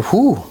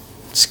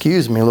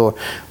 Excuse me, Lord.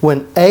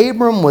 When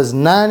Abram was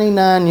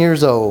 99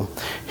 years old,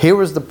 here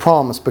was the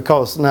promise.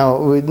 Because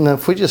now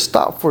if we just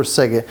stop for a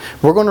second,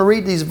 we're going to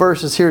read these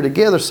verses here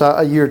together,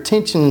 so your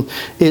attention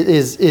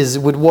is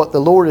with what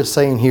the Lord is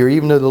saying here,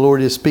 even though the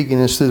Lord is speaking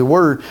this through the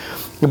Word.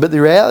 But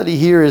the reality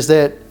here is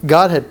that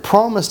God had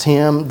promised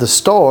him the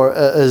star,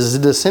 his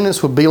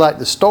descendants would be like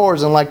the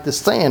stars and like the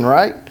sand,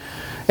 right?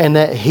 And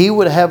that he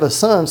would have a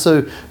son.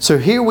 So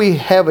here we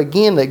have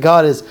again that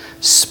God is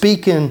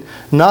speaking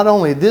not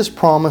only this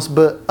promise,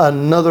 but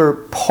another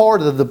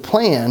part of the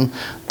plan.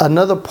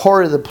 Another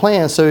part of the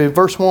plan. So in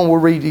verse 1 we'll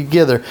read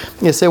together.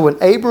 It said,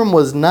 when Abram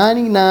was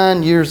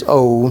 99 years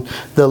old,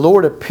 the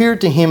Lord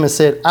appeared to him and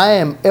said, I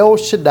am El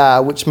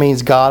Shaddai, which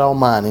means God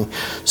Almighty.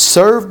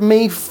 Serve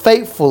me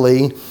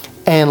faithfully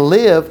and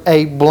live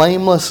a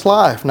blameless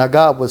life. Now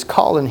God was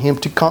calling him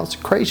to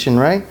consecration,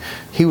 right?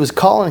 He was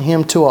calling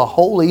him to a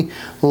holy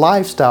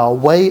lifestyle,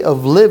 way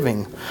of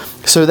living.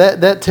 So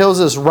that tells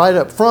us right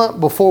up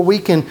front, before we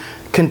can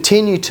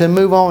continue to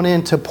move on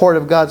into part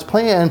of God's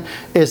plan,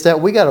 is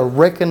that we got to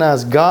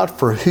recognize God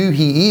for who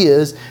He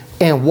is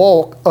and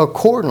walk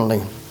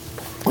accordingly.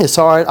 It's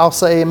all right. I'll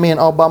say amen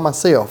all by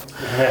myself.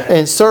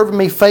 And serve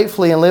me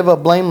faithfully and live a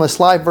blameless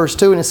life. Verse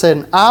 2, and it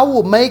said, I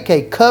will make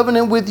a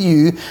covenant with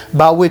you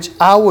by which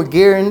I will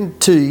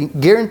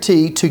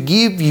guarantee to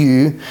give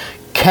you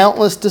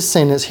countless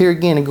descendants. Here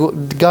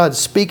again, God's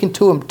speaking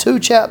to him 2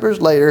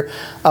 chapters later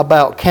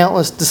about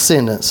countless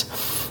descendants.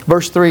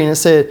 Verse 3, and it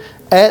said,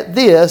 at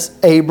this,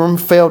 Abram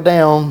fell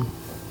down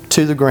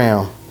to the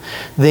ground.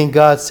 Then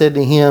God said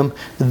to him,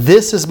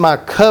 this is my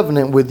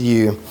covenant with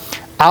you.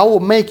 I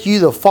will make you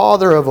the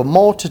father of a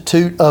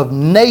multitude of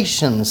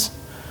nations.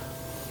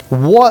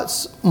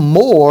 What's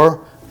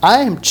more, I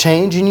am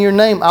changing your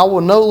name. I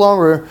will no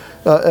longer,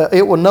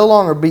 it will no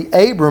longer be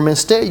Abram.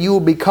 Instead, you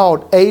will be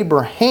called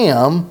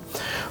Abraham,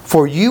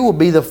 for you will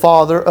be the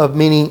father of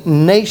many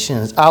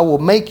nations. I will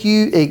make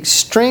you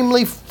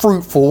extremely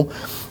fruitful.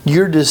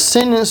 Your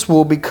descendants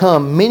will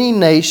become many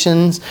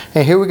nations.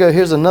 And here we go.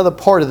 Here's another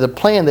part of the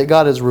plan that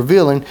God is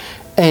revealing.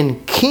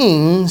 And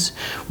kings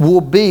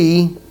will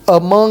be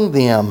among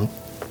them.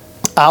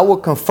 I will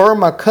confirm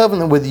my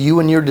covenant with you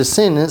and your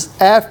descendants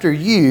after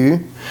you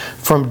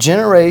from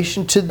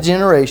generation to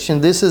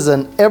generation. This is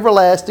an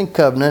everlasting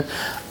covenant.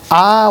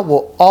 I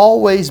will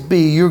always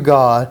be your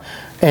God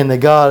and the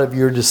God of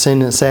your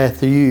descendants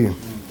after you.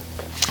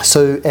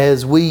 So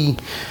as we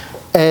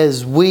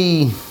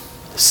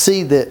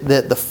see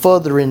that the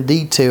further in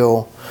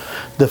detail,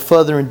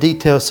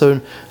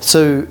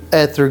 so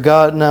after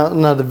God,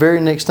 now the very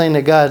next thing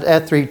that God,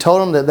 after he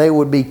told them that they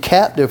would be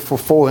captive for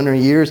 400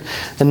 years,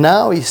 and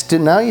now he's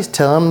telling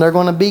them they're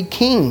going to be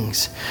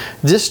kings.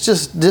 This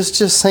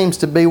just seems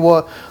to be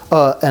what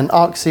an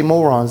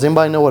oxymoron. Does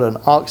anybody know what an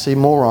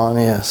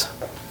oxymoron is?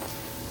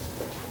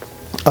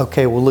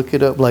 Okay, we'll look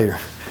it up later.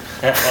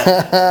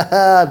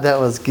 That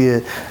was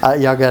good.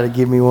 Y'all got to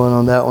give me one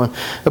on that one.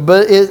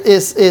 But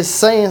it's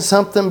saying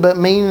something but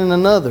meaning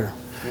another.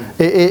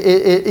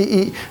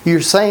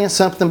 You're saying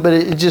something, but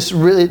it just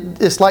really,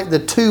 it's like the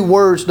two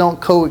words don't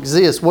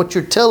coexist. What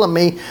you're telling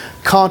me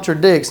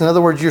contradicts. In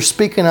other words, you're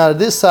speaking out of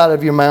this side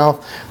of your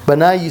mouth, but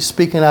now you're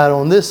speaking out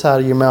on this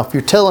side of your mouth.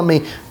 You're telling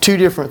me two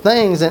different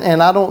things,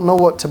 and I don't know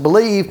what to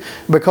believe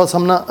because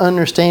I'm not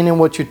understanding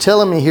what you're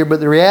telling me here. But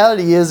the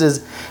reality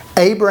is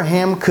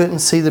Abraham couldn't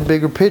see the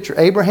bigger picture.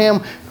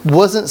 Abraham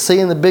wasn't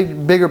seeing the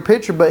bigger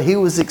picture, but he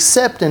was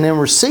accepting and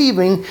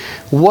receiving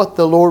what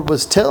the Lord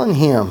was telling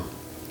him.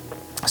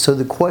 So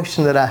the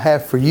question that I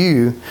have for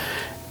you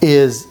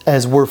is,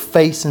 as we're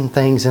facing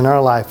things in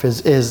our life,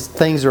 as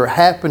things are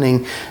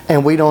happening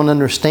and we don't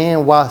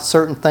understand why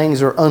certain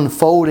things are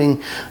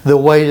unfolding the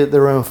way that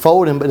they're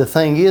unfolding, but the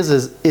thing is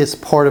it's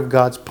part of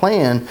God's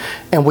plan,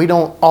 and we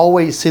don't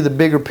always see the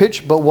bigger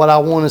picture. But what I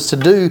want us to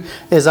do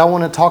is I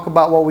want to talk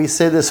about what we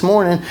said this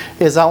morning,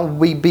 is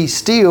we be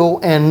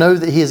still and know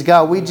that He is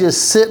God. We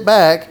just sit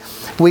back,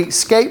 we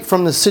escape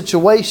from the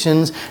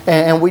situations,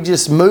 and we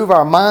just move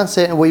our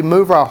mindset and we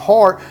move our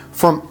heart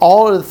from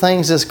all of the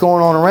things that's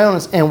going on around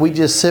us, and we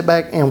just sit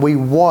back and we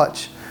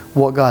watch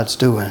what God's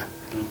doing.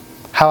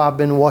 How I've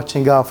been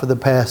watching God for the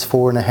past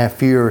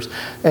 4.5 years,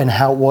 and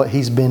what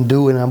He's been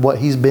doing and what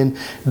He's been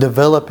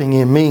developing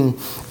in me.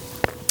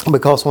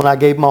 Because when I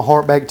gave my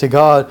heart back to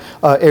God,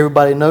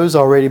 everybody knows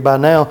already by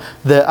now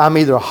that I'm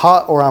either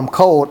hot or I'm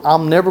cold.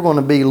 I'm never going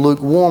to be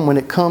lukewarm when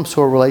it comes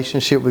to a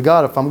relationship with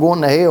God. If I'm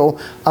going to hell,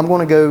 I'm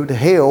going to go to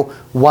hell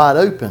wide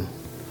open.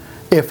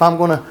 If I'm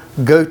going to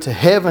go to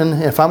heaven,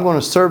 if I'm going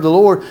to serve the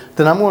Lord,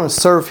 then I'm going to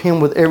serve Him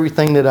with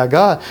everything that I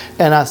got.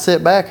 And I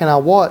sit back and I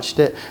watched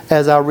it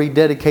as I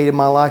rededicated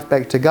my life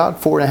back to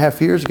God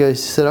 4.5 years ago. He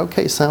said,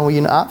 okay, son,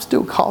 well, I've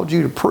still called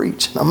you to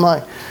preach. And I'm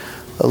like,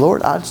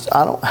 Lord, I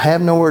don't have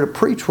nowhere to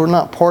preach. We're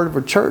not part of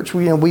a church.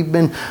 We've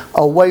been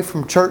away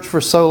from church for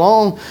so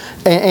long,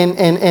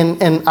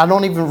 and I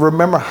don't even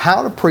remember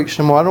how to preach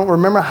anymore. I don't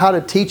remember how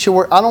to teach a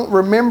word. I don't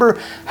remember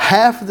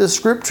half of the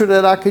scripture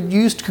that I could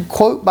use to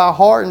quote by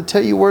heart and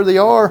tell you where they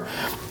are.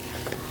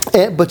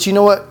 But you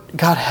know what?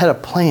 God had a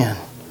plan.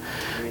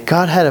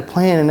 God had a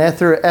plan, and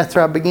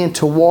after I began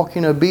to walk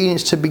in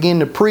obedience to begin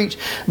to preach,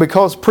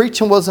 because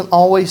preaching wasn't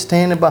always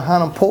standing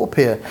behind a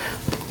pulpit.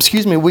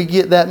 We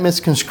get that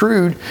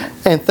misconstrued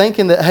and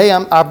thinking that, hey,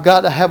 I've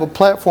got to have a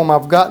platform,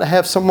 I've got to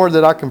have somewhere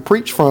that I can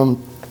preach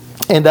from.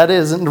 And that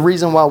isn't the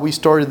reason why we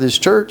started this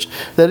church.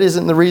 That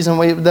isn't the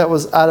reason that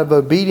was out of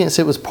obedience.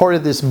 It was part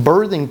of this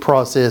birthing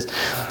process.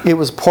 It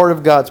was part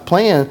of God's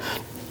plan.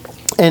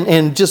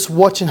 And just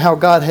watching how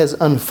God has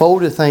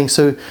unfolded things.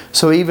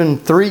 So even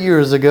 3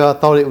 years ago, I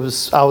thought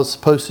I was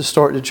supposed to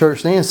start the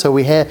church then. So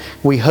we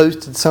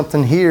hosted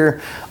something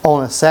here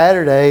on a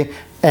Saturday,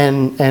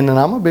 and I'm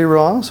gonna be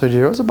real honest with you.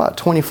 There was about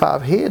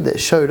 25 head that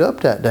showed up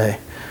that day,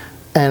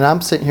 and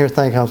I'm sitting here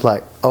thinking, I was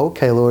like,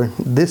 okay, Lord,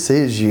 this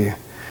is you,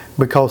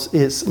 because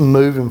it's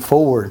moving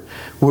forward.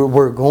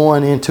 We're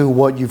going into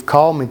what you've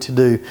called me to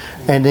do.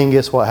 And then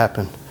guess what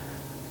happened?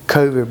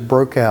 COVID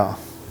broke out.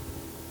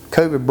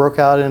 COVID broke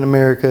out in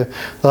America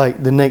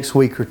like the next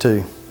week or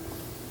two.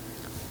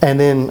 And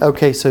then,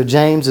 okay, so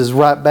James is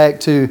right back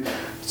to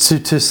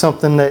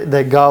something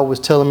that God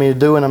was telling me to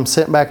do. And I'm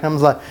sitting back and I'm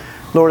like,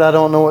 Lord, I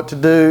don't know what to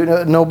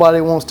do.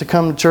 Nobody wants to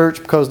come to church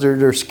because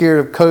they're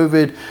scared of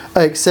COVID,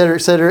 et cetera, et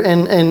cetera.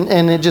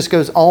 And it just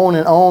goes on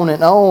and on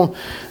and on.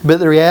 But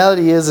the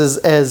reality is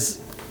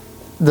as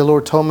the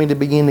Lord told me to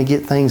begin to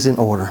get things in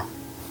order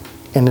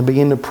and to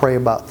begin to pray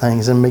about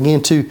things and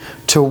begin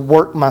to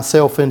work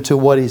myself into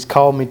what He's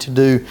called me to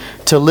do,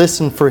 to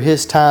listen for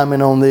His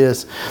timing on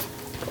this.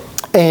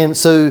 And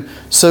so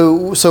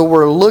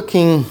we're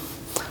looking.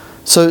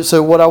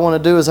 So what I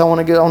want to do is I want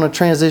to get on a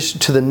transition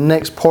to the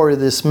next part of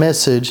this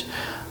message,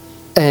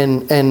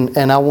 and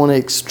I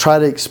want to try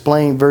to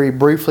explain very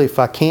briefly, if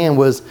I can,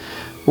 was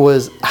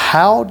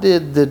how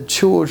did the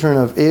children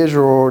of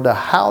Israel, or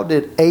how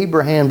did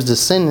Abraham's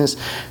descendants,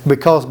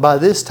 because by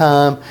this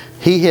time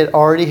he had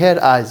already had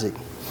Isaac,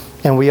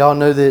 and we all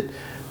know that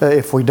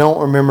if we don't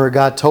remember,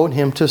 God told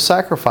him to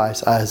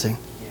sacrifice Isaac.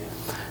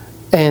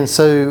 And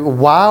so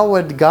why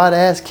would God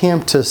ask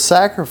him to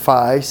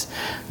sacrifice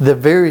the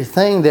very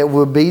thing that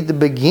would be the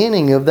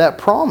beginning of that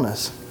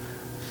promise?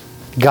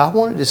 God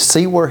wanted to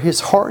see where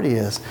his heart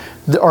is.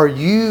 Are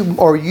you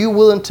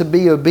willing to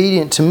be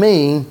obedient to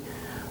me,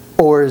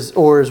 or is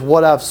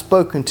what I've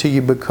spoken to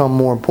you become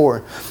more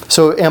important?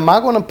 So am I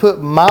going to put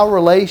my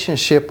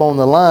relationship on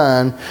the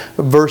line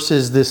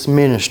versus this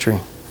ministry?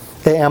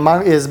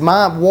 Is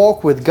my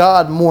walk with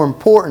God more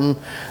important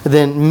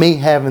than me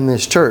having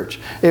this church?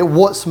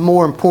 What's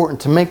more important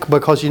to me?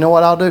 Because you know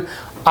what I'll do?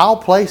 I'll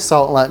place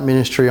Salt and Light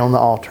Ministry on the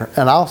altar,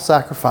 and I'll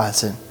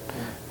sacrifice it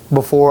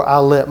before I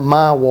let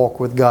my walk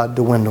with God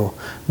dwindle,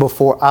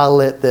 before I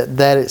let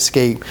that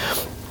escape.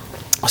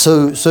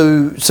 So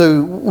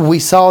we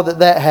saw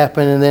that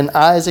happen, and then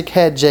Isaac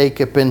had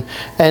Jacob, and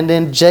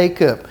then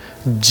Jacob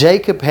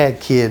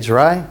had kids,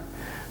 right?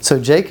 So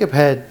Jacob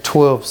had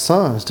 12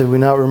 sons. Did we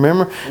not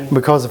remember?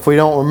 Because if we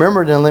don't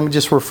remember, then let me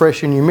just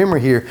refresh your memory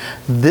here.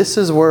 This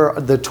is where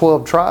the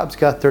 12 tribes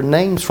got their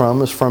names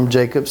from, is from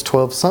Jacob's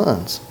 12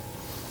 sons.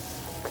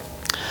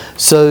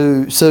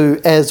 So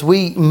as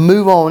we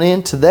move on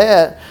into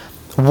that,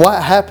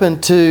 what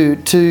happened to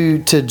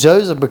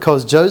Joseph?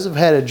 Because Joseph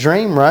had a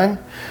dream, right?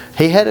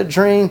 He had a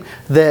dream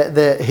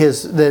that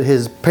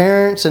his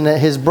parents and that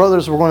his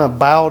brothers were going to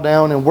bow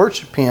down and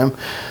worship him.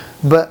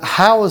 But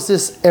how is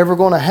this ever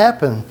going to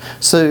happen?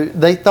 So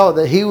they thought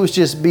that he was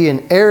just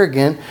being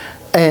arrogant.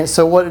 And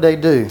so what did they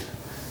do?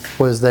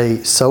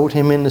 They sold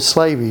him into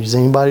slavery. Does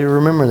anybody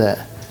remember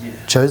that? Yeah.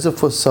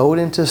 Joseph was sold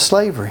into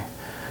slavery.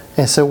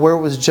 And so where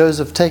was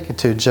Joseph taken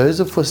to?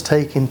 Joseph was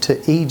taken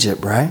to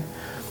Egypt, right?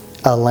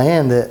 A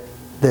land that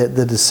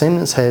the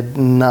descendants had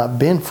not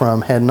been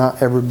from, had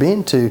not ever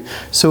been to.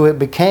 So it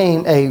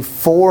became a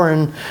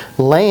foreign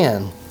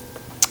land.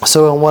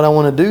 So what I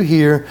want to do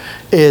here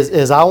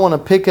is I want to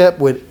pick up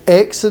with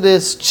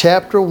Exodus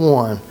chapter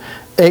 1.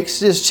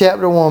 Exodus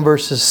chapter 1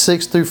 verses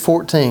 6 through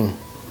 14.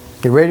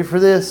 You ready for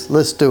this?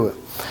 Let's do it.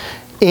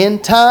 In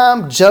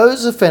time,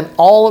 Joseph and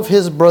all of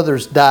his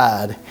brothers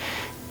died,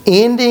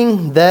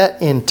 ending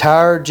that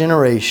entire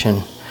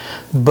generation.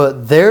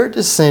 But their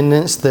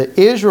descendants, the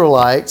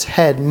Israelites,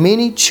 had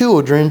many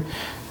children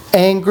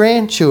and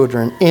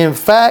grandchildren. In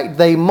fact,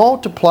 they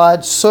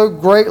multiplied so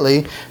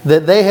greatly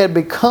that they had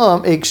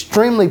become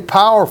extremely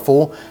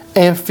powerful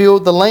and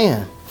filled the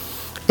land.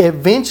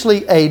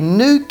 Eventually, a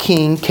new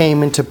king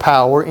came into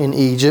power in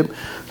Egypt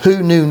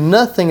who knew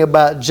nothing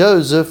about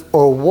Joseph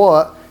or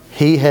what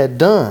he had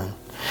done.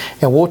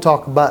 And we'll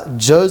talk about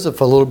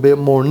Joseph a little bit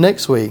more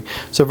next week.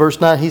 So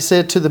verse 9, he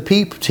said to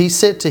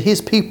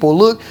his people,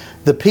 look,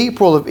 the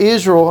people of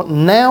Israel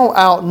now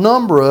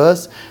outnumber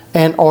us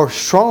and are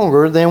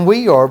stronger than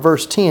we are.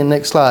 Verse 10,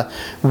 next slide.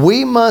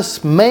 We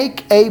must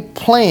make a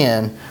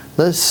plan.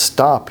 Let's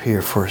stop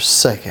here for a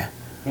second.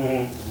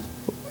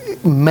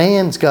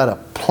 Man's got a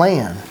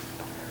plan.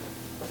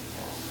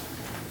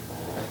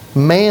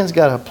 Man's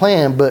got a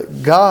plan,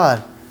 but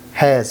God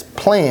has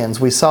plans.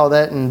 We saw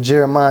that in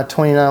Jeremiah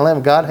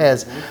 29:11. God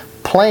has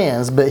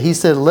plans, but he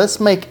said, let's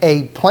make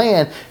a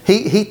plan.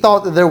 He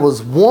thought that there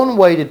was one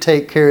way to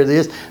take care of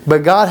this,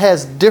 but God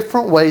has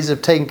different ways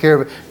of taking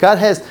care of it. God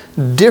has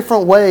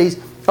different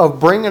ways of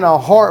bringing our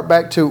heart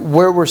back to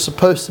where we're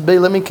supposed to be.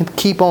 Let me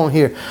keep on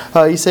here.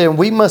 He said,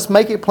 we must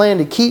make a plan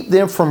to keep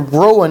them from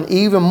growing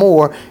even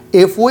more.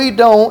 If we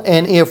don't,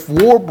 and if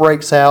war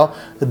breaks out,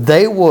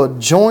 they will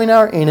join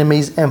our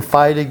enemies and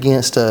fight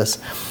against us.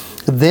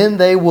 Then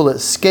they will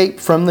escape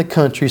from the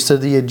country. So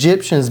the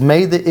Egyptians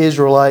made the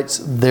Israelites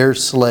their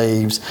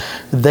slaves.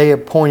 They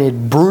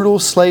appointed brutal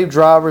slave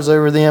drivers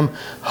over them,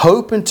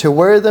 hoping to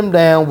wear them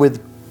down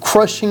with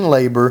crushing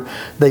labor.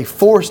 They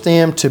forced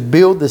them to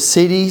build the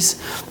cities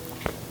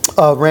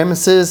of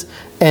Ramesses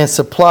and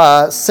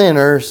supply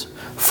centers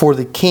for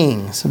the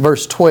kings.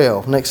 Verse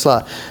 12, next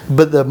slide.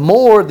 But the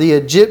more the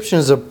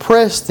Egyptians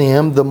oppressed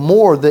them, the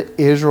more the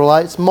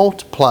Israelites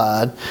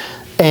multiplied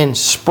and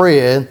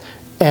spread,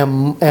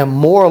 and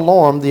more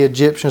alarmed the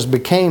Egyptians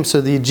became.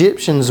 So the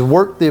Egyptians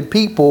worked the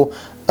people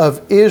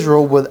of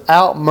Israel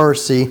without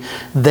mercy.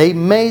 They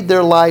made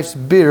their lives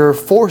bitter,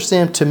 forced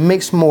them to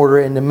mix mortar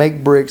and to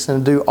make bricks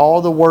and to do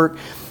all the work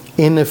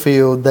in the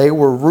field. They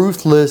were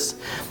ruthless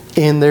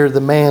in their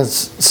demands,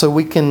 so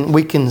we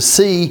can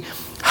see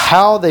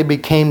how they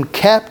became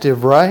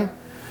captive, right?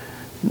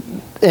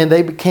 And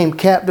they became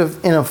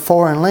captive in a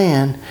foreign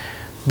land,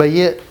 but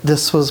yet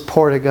this was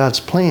part of God's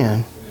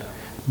plan.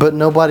 But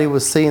nobody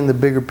was seeing the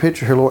bigger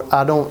picture here. Lord,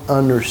 I don't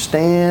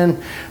understand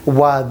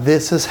why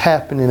this is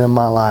happening in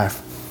my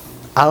life.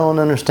 I don't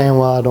understand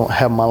why I don't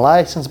have my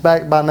license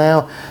back by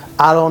now.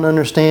 I don't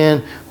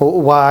understand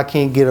why I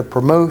can't get a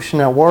promotion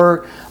at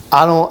work.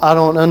 I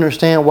don't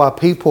understand why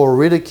people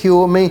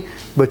ridicule me.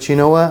 But you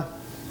know what?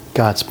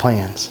 God's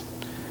plans.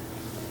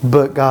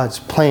 But God's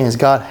plans.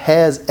 God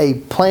has a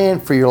plan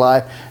for your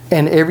life.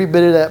 And every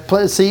bit of that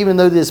plan, see, even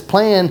though this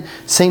plan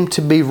seemed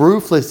to be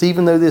ruthless,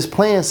 even though this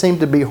plan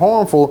seemed to be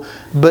harmful,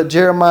 but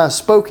Jeremiah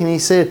spoke and he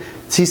said,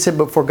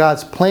 but for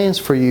God's plans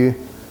for you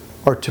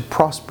are to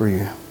prosper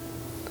you.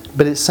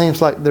 But it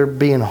seems like they're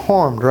being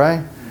harmed,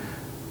 right?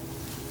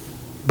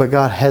 But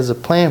God has a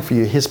plan for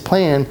you. His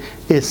plan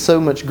is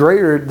so much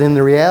greater than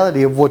the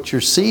reality of what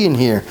you're seeing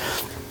here.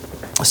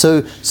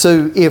 So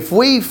if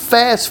we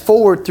fast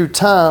forward through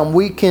time,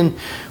 we can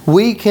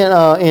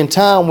in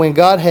time when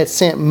God had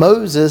sent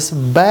Moses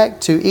back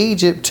to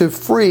Egypt to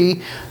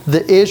free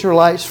the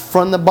Israelites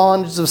from the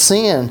bondage of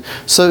sin.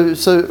 From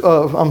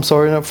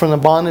the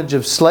bondage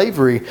of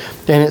slavery,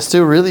 and it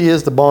still really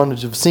is the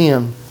bondage of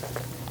sin.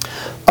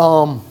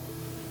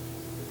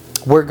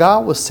 Where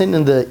God was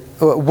sending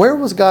where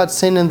was God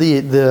sending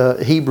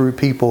the Hebrew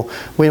people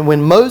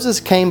when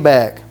Moses came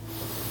back?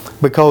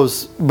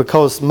 Because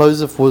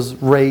Moses was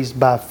raised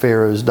by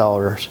Pharaoh's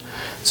daughters.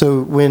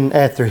 So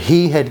after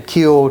he had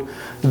killed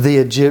the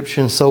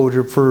Egyptian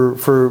soldier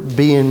for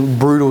being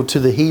brutal to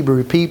the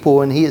Hebrew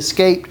people, and he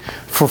escaped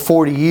for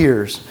 40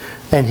 years.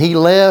 And he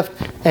left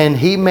and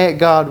he met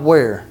God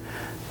where?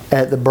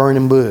 At the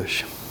burning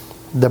bush.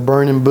 The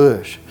burning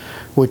bush,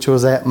 which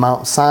was at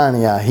Mount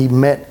Sinai. He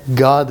met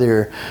God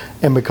there.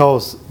 And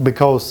because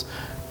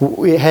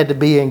it had to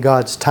be in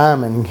God's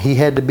timing. He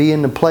had to be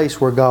in the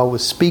place where God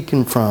was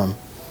speaking from.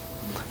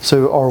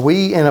 So are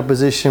we in a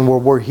position where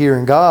we're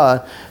hearing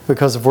God?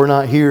 Because if we're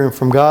not hearing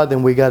from God,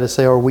 then we got to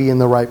say, are we in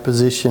the right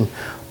position?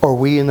 Are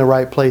we in the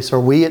right place? Are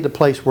we at the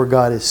place where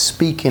God is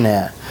speaking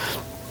at?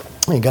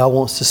 And God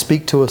wants to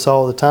speak to us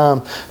all the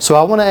time. So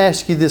I want to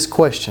ask you this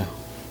question.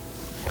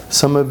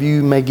 Some of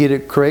you may get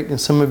it correct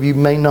and some of you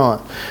may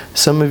not.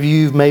 Some of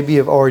you maybe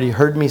have already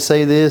heard me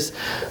say this,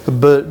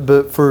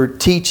 but for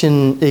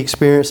teaching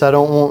experience, I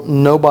don't want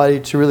nobody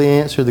to really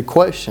answer the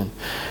question.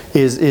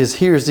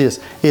 Here's this.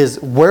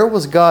 Where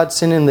was God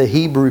sending the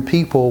Hebrew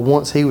people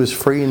once He was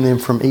freeing them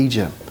from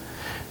Egypt?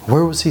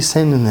 Where was He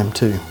sending them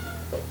to?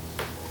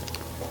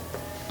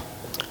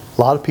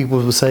 A lot of people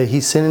would say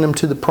He's sending them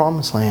to the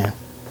Promised Land.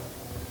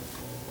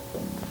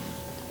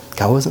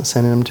 God wasn't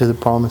sending them to the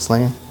Promised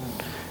Land.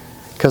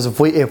 Because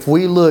if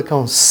we look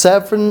on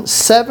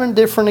seven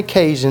different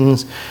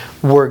occasions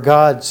where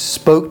God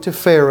spoke to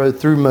Pharaoh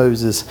through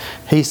Moses,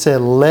 He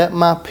said, let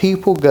my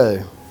people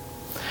go.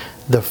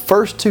 The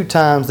first two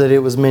times that it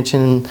was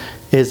mentioned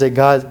is that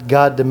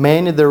God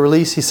demanded their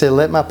release. He said,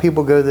 let my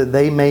people go that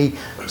they may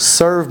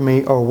serve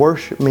me or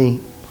worship me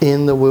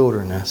in the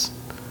wilderness.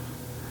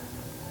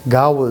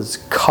 God was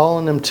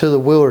calling them to the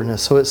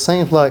wilderness. So it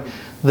seems like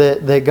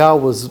that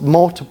God was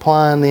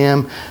multiplying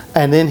them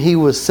and then He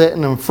was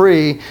setting them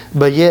free,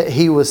 but yet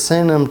He was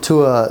sending them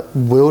to a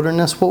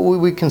wilderness. What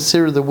would we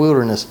consider the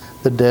wilderness?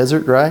 The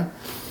desert, right?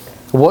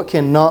 What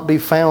cannot be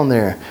found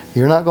there?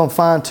 You're not going to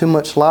find too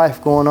much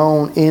life going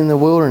on in the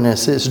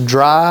wilderness. It's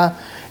dry.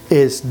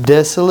 It's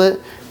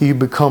desolate. You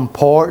become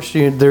parched.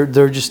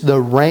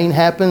 The rain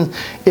happens.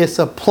 It's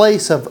a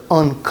place of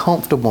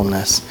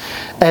uncomfortableness.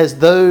 As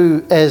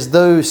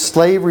though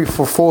slavery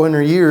for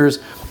 400 years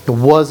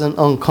wasn't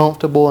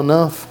uncomfortable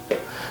enough.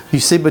 You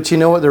see, but you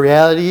know what the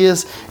reality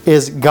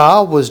is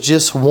God was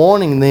just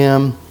warning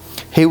them.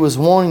 He was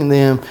warning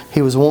them.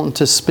 He was wanting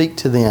to speak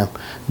to them.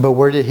 But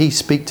where did He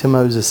speak to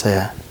Moses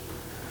at?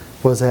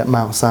 Was at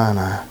Mount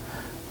Sinai.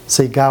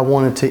 See, God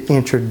wanted to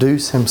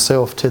introduce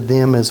Himself to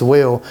them as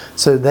well.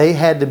 So they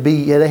had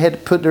to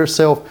put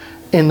themselves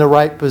in the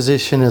right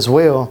position as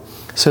well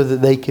so that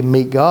they can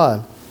meet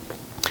God.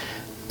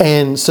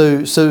 And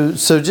so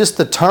just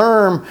the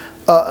term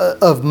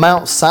of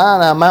Mount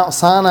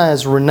Sinai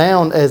is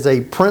renowned as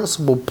a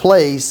principal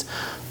place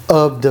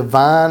of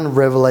divine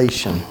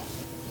revelation.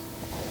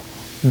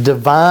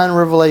 Divine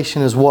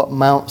revelation is what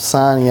Mount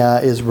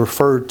Sinai is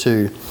referred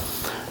to.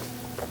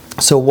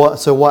 So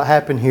what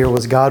happened here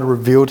was God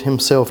revealed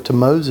Himself to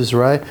Moses,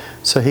 right?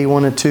 So He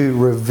wanted to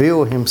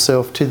reveal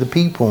Himself to the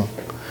people.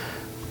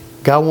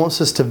 God wants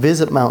us to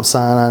visit Mount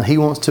Sinai. He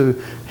wants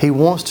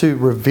to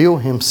reveal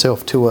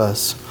Himself to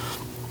us.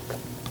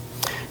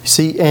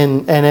 See,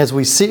 and as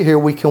we sit here,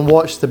 we can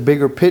watch the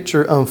bigger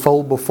picture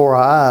unfold before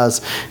our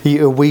eyes.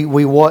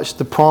 We watch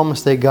the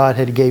promise that God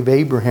had gave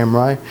Abraham,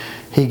 right?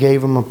 He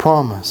gave him a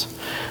promise.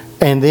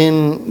 And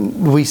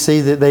then we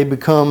see that they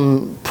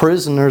become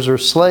prisoners or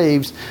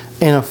slaves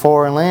in a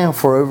foreign land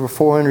for over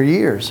 400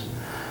 years.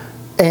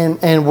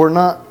 And we're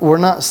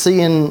not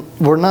seeing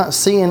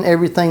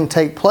everything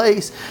take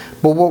place,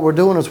 but what we're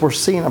doing is we're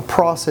seeing a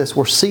process.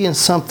 We're seeing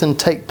something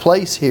take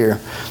place here.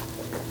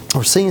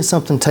 We're seeing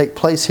something take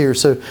place here.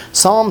 So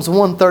Psalms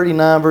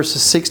 139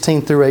 verses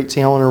 16 through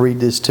 18, I want to read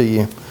this to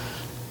you.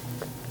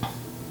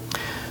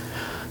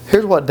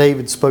 Here's what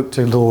David spoke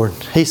to the Lord.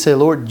 He said,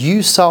 Lord,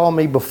 you saw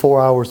me before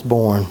I was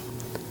born.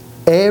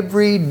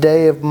 Every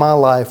day of my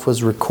life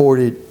was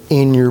recorded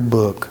in your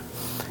book.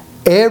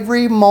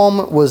 Every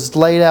moment was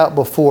laid out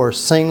before a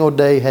single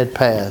day had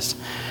passed.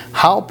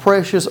 How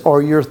precious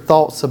are your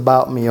thoughts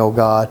about me, O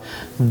God.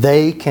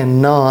 They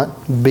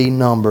cannot be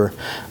numbered.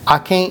 I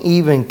can't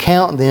even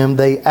count them.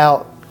 They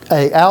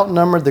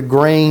outnumber the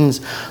grains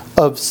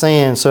of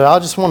sand. So I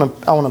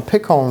want to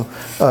pick on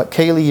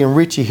Kaylee and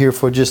Richie here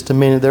for just a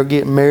minute. They're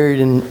getting married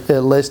in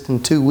less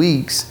than 2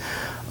 weeks.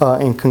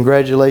 And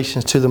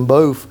congratulations to them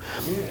both.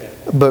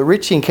 But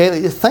Richie and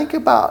Kaylee, think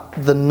about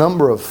the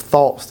number of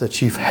thoughts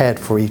that you've had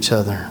for each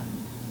other.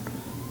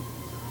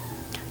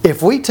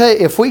 If we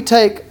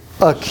take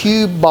a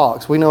cube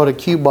box, we know what a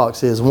cube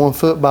box is, 1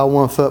 foot by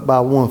 1 foot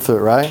by 1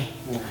 foot, right?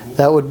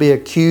 That would be a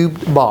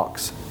cubed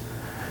box.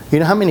 You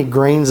know how many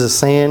grains of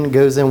sand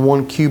goes in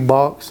one cube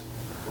box?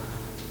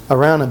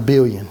 Around 1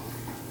 billion.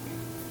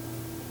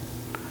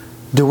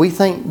 Do we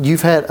think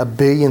you've had 1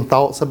 billion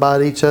thoughts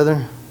about each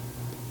other?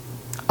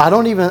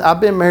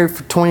 I've been married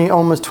for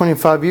almost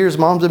 25 years.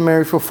 Mom's been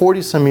married for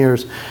 40 some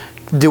years.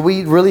 Do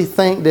we really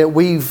think that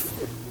we've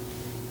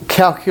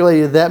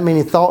calculated that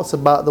many thoughts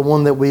about the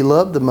one that we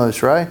love the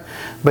most, right?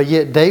 But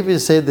yet David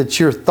said that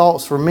your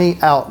thoughts for me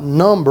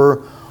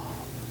outnumber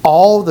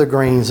all the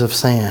grains of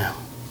sand.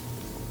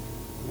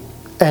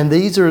 And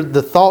these are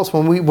the thoughts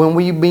when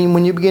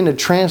you begin to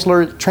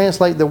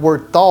translate the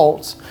word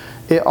thoughts,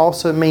 it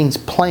also means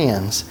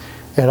plans.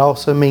 It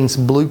also means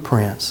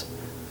blueprints.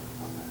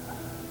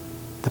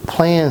 The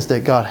plans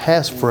that God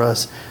has for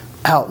us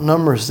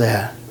outnumbers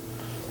that.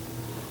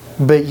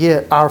 But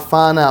yet our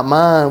finite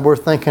mind, we're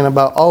thinking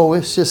about,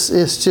 it's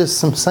just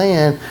some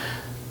sand.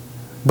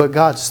 But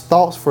God's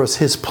thoughts for us,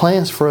 His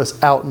plans for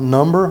us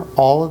outnumber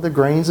all of the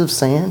grains of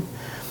sand.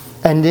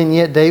 And then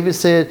yet David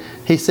said,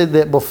 he said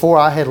that before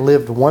I had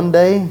lived one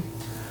day,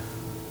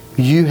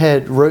 you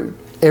had wrote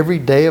every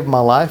day of my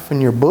life in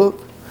your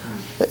book.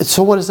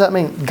 So what does that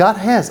mean? God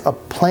has a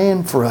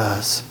plan for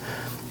us.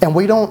 And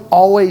we don't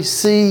always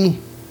see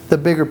the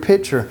bigger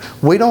picture.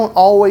 We don't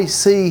always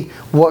see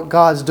what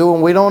God's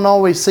doing. We don't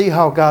always see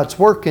how God's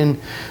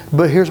working.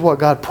 But here's what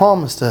God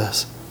promised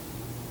us.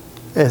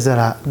 Is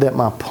that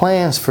my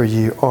plans for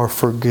you are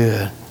for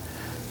good.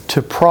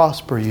 To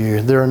prosper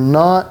you. They're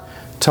not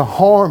to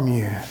harm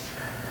you.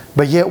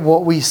 But yet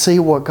what we see,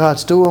 what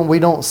God's doing, we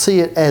don't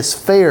see it as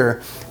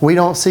fair. We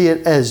don't see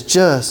it as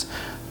just.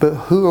 But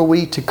who are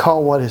we to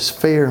call what is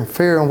fair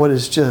and what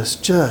is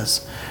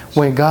just?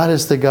 When God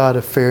is the God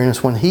of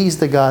fairness, when He's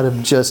the God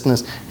of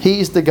justness,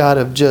 He's the God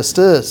of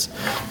justice.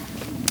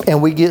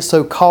 And we get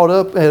so caught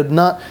up in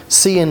not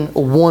seeing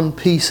one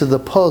piece of the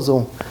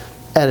puzzle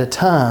at a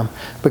time,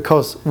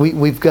 because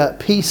we've got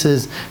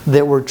pieces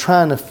that we're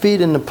trying to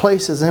fit into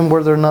places and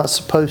where they're not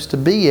supposed to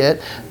be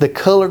at. The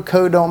color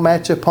code don't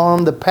match up on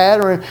them. The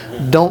pattern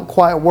don't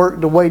quite work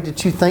the way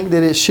that you think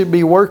that it should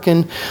be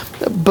working.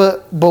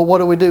 But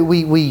what do?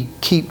 We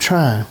keep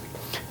trying.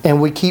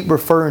 And we keep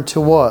referring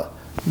to what?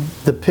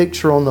 The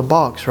picture on the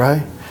box,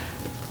 right?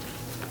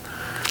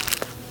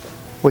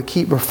 We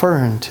keep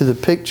referring to the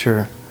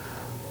picture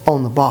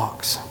on the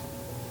box.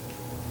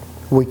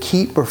 We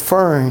keep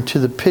referring to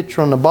the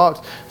picture on the box.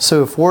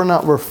 So if we're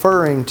not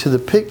referring to the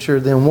picture,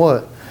 then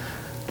what?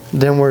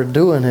 Then we're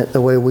doing it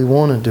the way we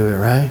want to do it,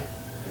 right?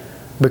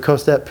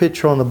 Because that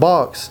picture on the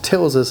box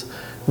tells us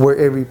where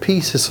every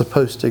piece is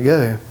supposed to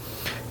go.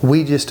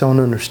 We just don't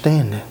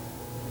understand it.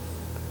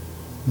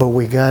 But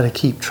we got to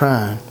keep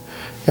trying.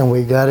 And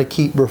we got to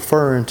keep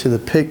referring to the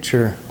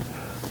picture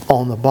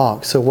on the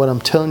box. So what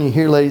I'm telling you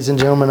here, ladies and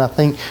gentlemen, I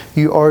think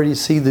you already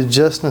see the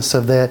justness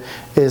of that,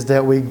 is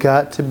that we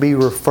got to be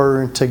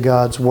referring to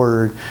God's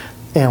Word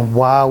and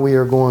why we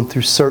are going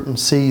through certain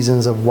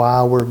seasons of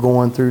why we're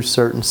going through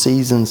certain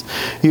seasons.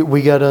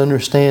 We got to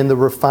understand the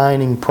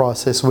refining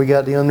process. We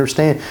got to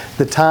understand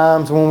the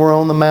times when we're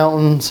on the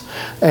mountains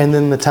and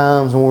then the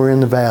times when we're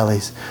in the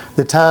valleys.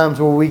 The times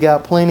where we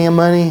got plenty of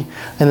money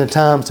and the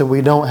times that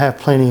we don't have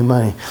plenty of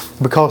money.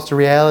 Because the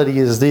reality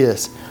is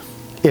this: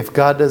 if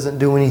God doesn't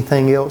do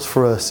anything else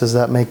for us, does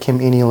that make Him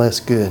any less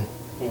good?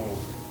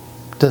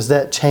 Does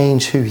that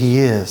change who He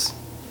is?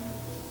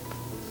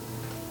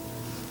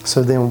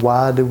 So then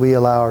why do we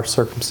allow our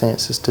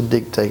circumstances to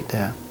dictate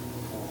that?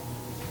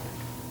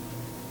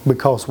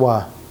 Because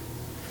why?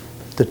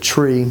 The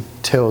tree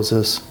tells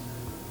us,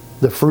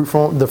 the fruit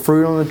on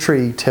the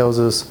tree tells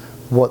us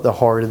what the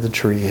heart of the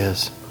tree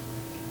is.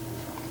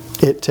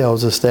 It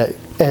tells us that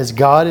as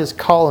God is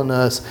calling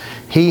us,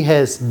 He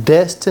has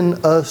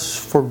destined us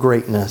for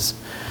greatness.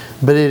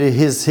 But it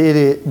is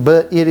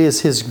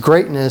His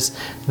greatness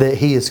that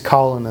He is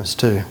calling us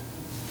to.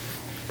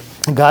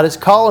 God is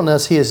calling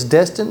us. He has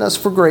destined us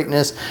for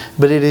greatness,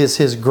 but it is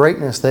His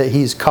greatness that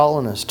He's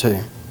calling us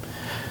to.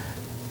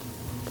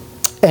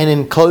 And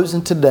in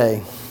closing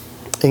today,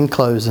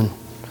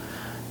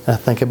 I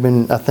think I've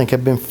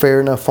been fair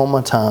enough on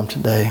my time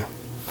today.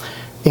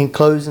 In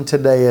closing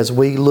today, as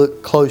we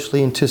look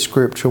closely into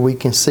Scripture, we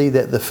can see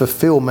that the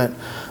fulfillment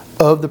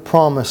of the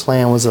Promised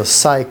Land was a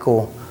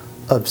cycle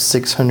of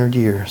 600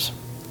 years.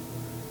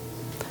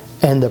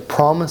 And the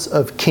promise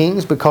of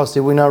kings, because did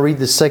we not read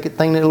the second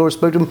thing that the Lord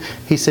spoke to him?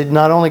 He said,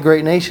 not only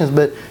great nations,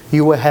 but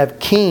you will have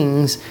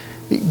kings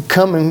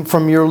coming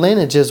from your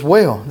lineage as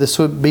well. This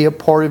would be a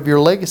part of your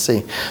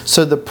legacy.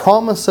 So the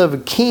promise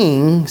of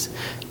kings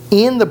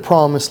in the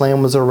Promised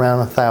Land was around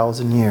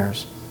 1,000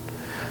 years.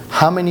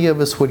 How many of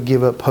us would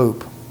give up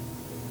hope?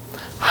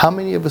 How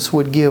many of us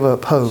would give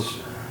up hope?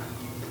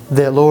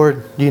 That,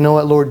 Lord, you know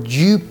what, Lord,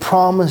 you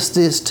promised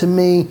this to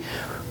me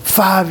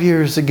 5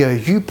 years ago.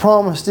 You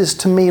promised this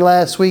to me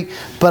last week,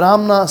 but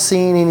I'm not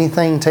seeing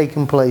anything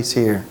taking place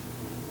here.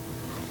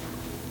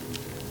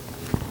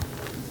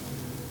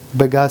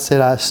 But God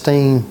said, I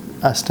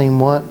esteem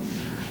what?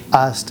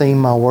 I esteem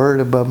my word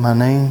above my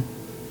name.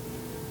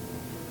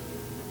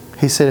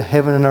 He said,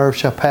 heaven and earth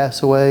shall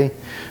pass away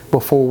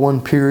before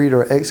one period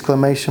or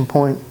exclamation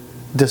point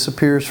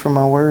disappears from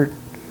my word.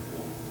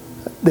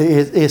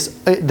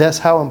 That's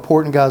how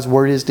important God's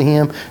word is to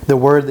Him. The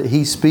word that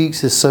He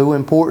speaks is so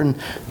important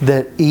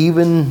that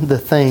even the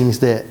things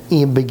that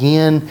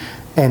begin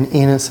and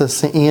end a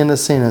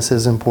sentence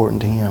is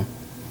important to Him.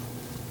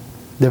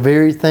 The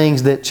very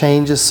things that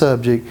change a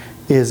subject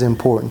is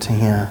important to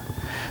Him.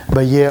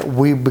 But yet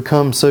we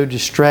become so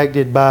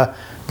distracted by,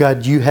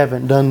 God, you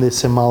haven't done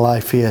this in my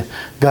life yet.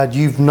 God,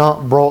 you've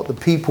not brought the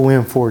people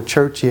in for a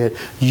church yet.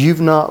 You've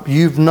not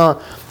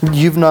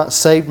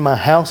saved my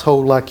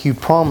household like you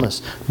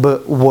promised.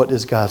 But what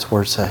does God's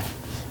word say?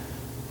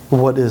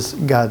 What does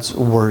God's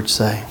word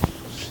say?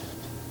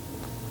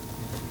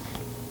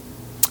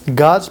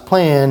 God's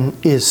plan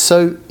is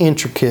so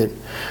intricate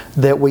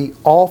that we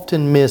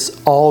often miss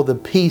all the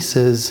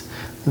pieces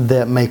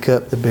that make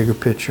up the bigger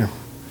picture.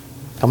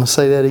 I'm going to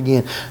say that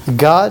again.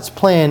 God's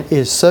plan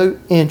is so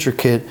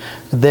intricate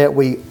that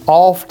we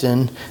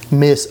often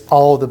miss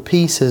all the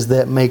pieces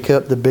that make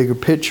up the bigger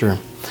picture.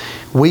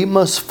 We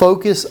must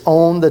focus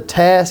on the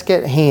task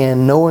at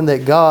hand, knowing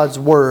that God's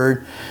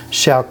word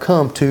shall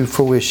come to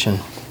fruition.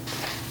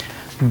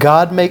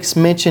 God makes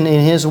mention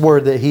in His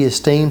word that He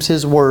esteems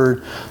His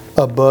word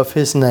above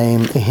His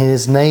name. And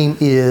His name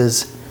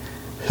is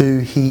who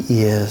He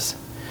is.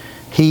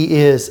 He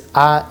is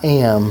I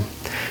am.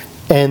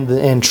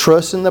 And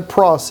trusting the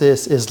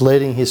process is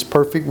letting His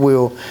perfect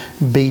will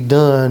be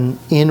done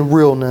in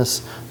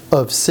realness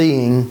of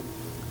seeing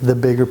the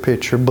bigger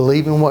picture.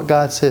 Believing what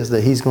God says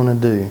that He's going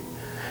to do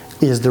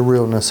is the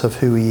realness of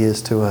who He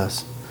is to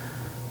us.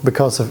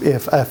 Because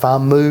if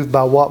I'm moved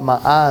by what my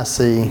eyes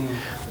see,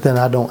 then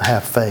I don't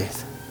have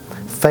faith.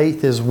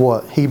 Faith is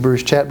what?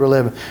 Hebrews chapter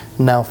 11.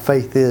 Now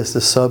faith is the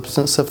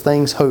substance of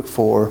things hoped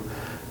for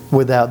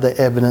without the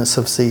evidence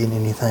of seeing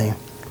anything.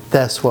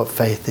 That's what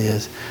faith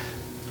is.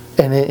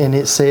 And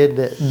it said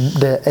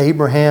that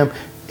Abraham,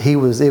 it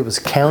was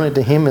counted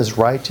to him as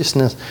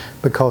righteousness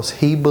because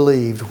he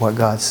believed what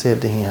God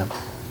said to him.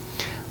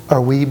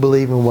 Are we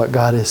believing what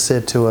God has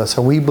said to us?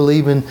 Are we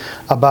believing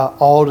about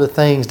all the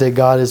things that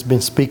God has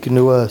been speaking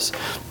to us?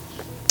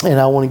 And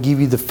I want to give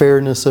you the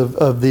fairness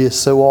of this.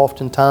 So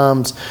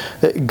oftentimes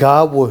that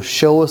God will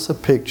show us a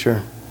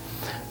picture,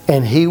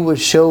 and He will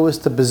show us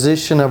the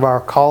position of our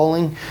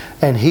calling,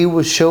 and He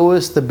will show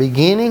us the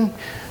beginning,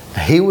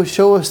 He will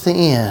show us the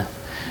end.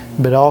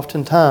 But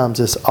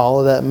oftentimes it's all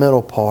of that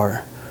middle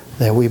part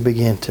that we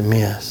begin to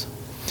miss.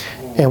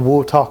 And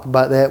we'll talk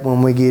about that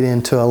when we get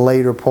into a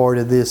later part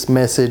of this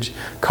message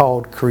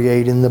called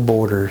Creating the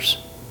Borders.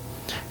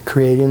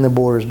 Creating the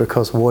borders,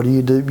 because what do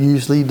you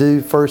usually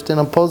do first in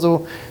a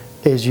puzzle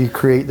is you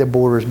create the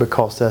borders,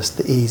 because that's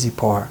the easy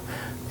part.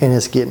 And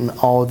it's getting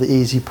all the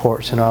easy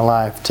parts in our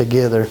life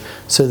together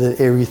so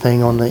that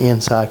everything on the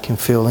inside can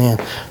fill in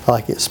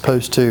like it's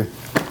supposed to.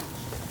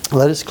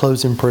 Let us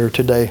close in prayer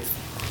today.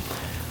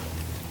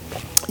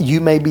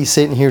 You may be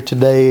sitting here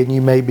today and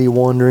you may be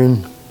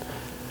wondering,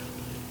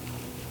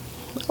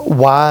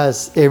 why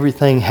is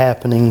everything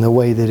happening the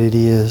way that it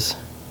is?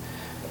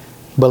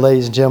 But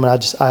ladies and gentlemen,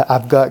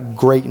 I've got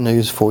great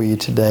news for you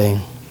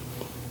today.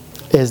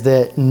 Is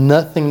that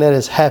nothing that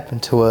has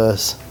happened to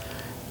us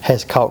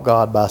has caught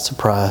God by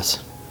surprise.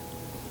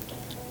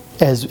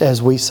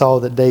 As we saw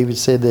that David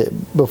said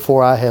that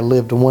before I had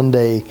lived one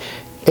day,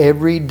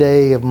 every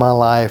day of my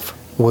life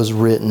was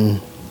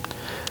written.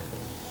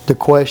 The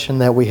question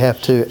that we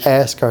have to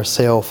ask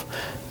ourselves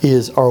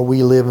is, are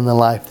we living the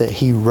life that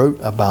He wrote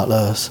about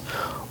us?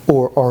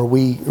 Or are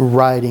we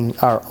writing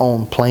our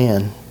own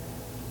plan?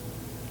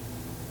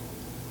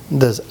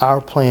 Does our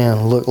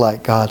plan look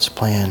like God's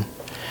plan?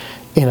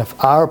 And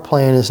if our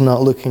plan is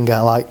not looking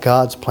like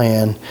God's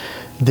plan,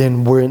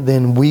 then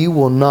we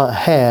will not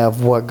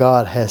have what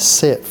God has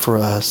set for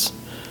us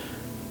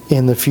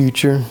in the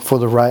future. For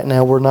the right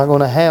now, we're not going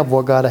to have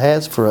what God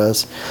has for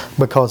us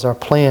because our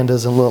plan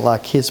doesn't look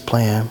like His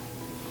plan.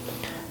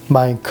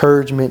 My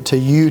encouragement to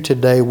you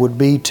today would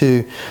be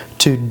to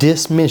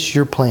dismiss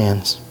your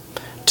plans,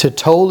 to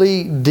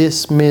totally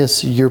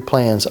dismiss your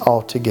plans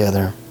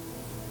altogether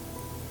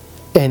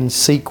and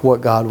seek what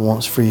God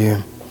wants for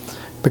you.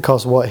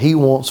 Because what He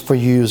wants for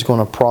you is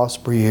going to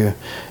prosper you,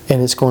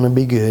 and it's going to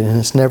be good, and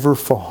it's never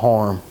for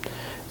harm.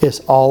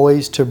 It's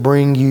always to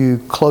bring you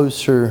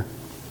closer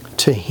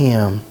to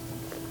Him.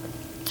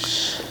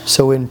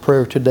 So in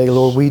prayer today,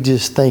 Lord, we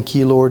just thank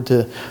You, Lord,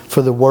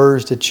 for the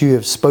words that You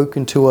have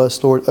spoken to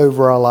us, Lord,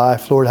 over our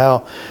life. Lord,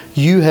 how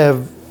You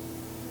have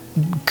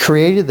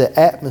created the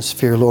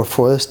atmosphere, Lord,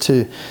 for us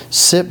to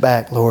sit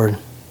back, Lord,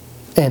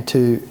 and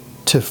to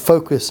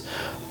focus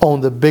on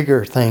the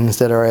bigger things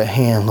that are at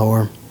hand,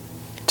 Lord.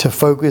 To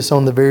focus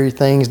on the very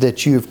things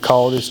that You have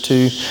called us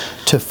to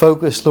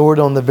focus, Lord,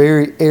 on the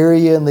very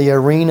area and the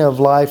arena of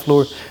life,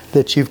 Lord,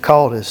 that You've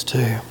called us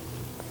to.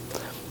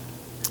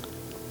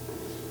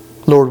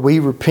 Lord, we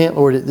repent,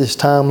 Lord, at this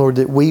time, Lord,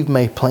 that we've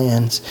made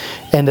plans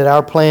and that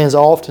our plans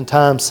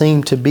oftentimes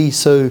seem to be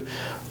so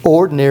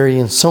ordinary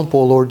and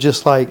simple, Lord,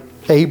 just like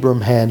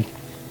Abram had.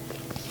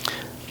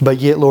 But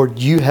yet, Lord,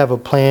 You have a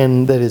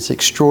plan that is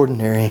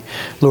extraordinary.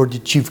 Lord,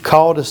 that You've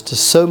called us to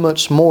so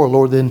much more,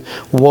 Lord, than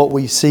what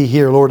we see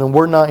here, Lord. And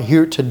we're not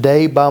here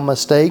today by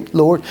mistake,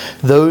 Lord.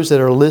 Those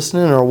that are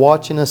listening or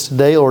watching us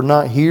today are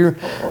not here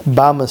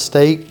by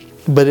mistake.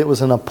 But it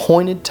was an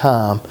appointed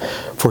time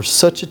for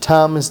such a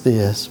time as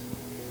this,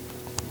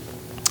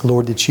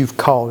 Lord, that You've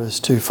called us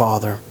to,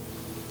 Father.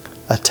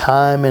 A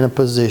time and a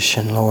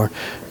position, Lord.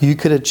 You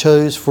could have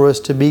chose for us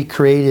to be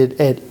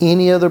created at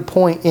any other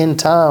point in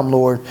time,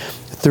 Lord.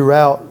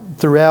 Throughout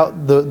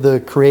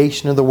the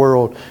creation of the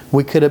world,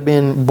 we could have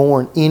been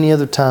born any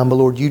other time, but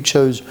Lord, You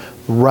chose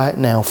right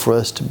now for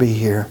us to be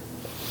here.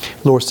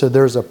 Lord, so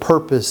there's a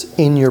purpose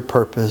in Your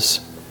purpose,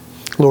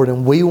 Lord,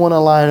 and we want to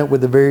line up with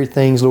the very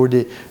things, Lord,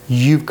 that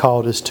You've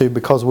called us to,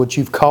 because what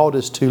You've called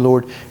us to,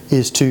 Lord,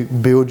 is to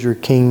build Your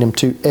kingdom,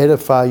 to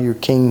edify Your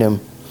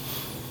kingdom.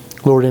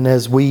 Lord, and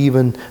as we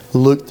even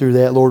look through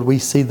that, Lord, we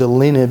see the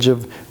lineage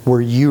of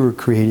where You were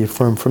created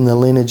from the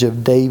lineage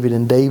of David.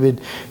 And David,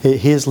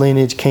 his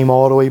lineage came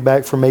all the way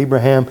back from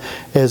Abraham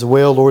as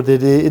well, Lord,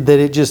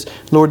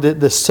 Lord, that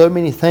there's so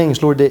many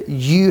things, Lord, that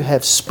You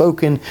have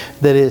spoken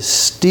that is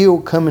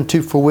still coming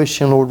to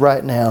fruition, Lord,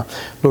 right now.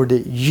 Lord,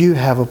 that You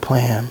have a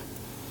plan.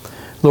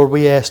 Lord,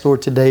 we ask,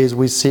 Lord, today as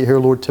we sit here,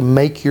 Lord, to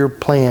make Your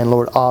plan,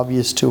 Lord,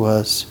 obvious to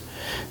us.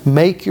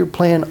 Make Your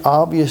plan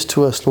obvious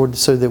to us, Lord,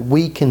 so that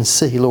we can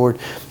see, Lord,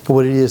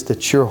 what it is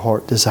that Your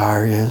heart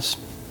desire is.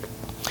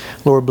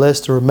 Lord,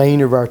 bless the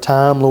remainder of our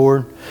time,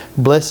 Lord.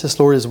 Bless us,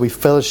 Lord, as we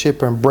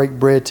fellowship and break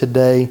bread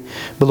today.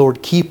 But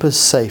Lord, keep us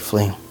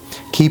safely.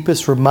 Keep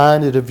us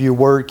reminded of Your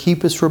word.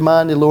 Keep us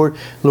reminded, Lord,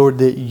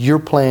 that Your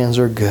plans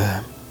are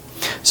good.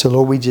 So,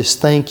 Lord, we just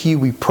thank You,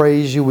 we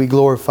praise You, we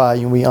glorify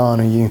You, and we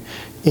honor You.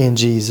 In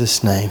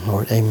Jesus' name,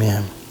 Lord.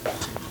 Amen.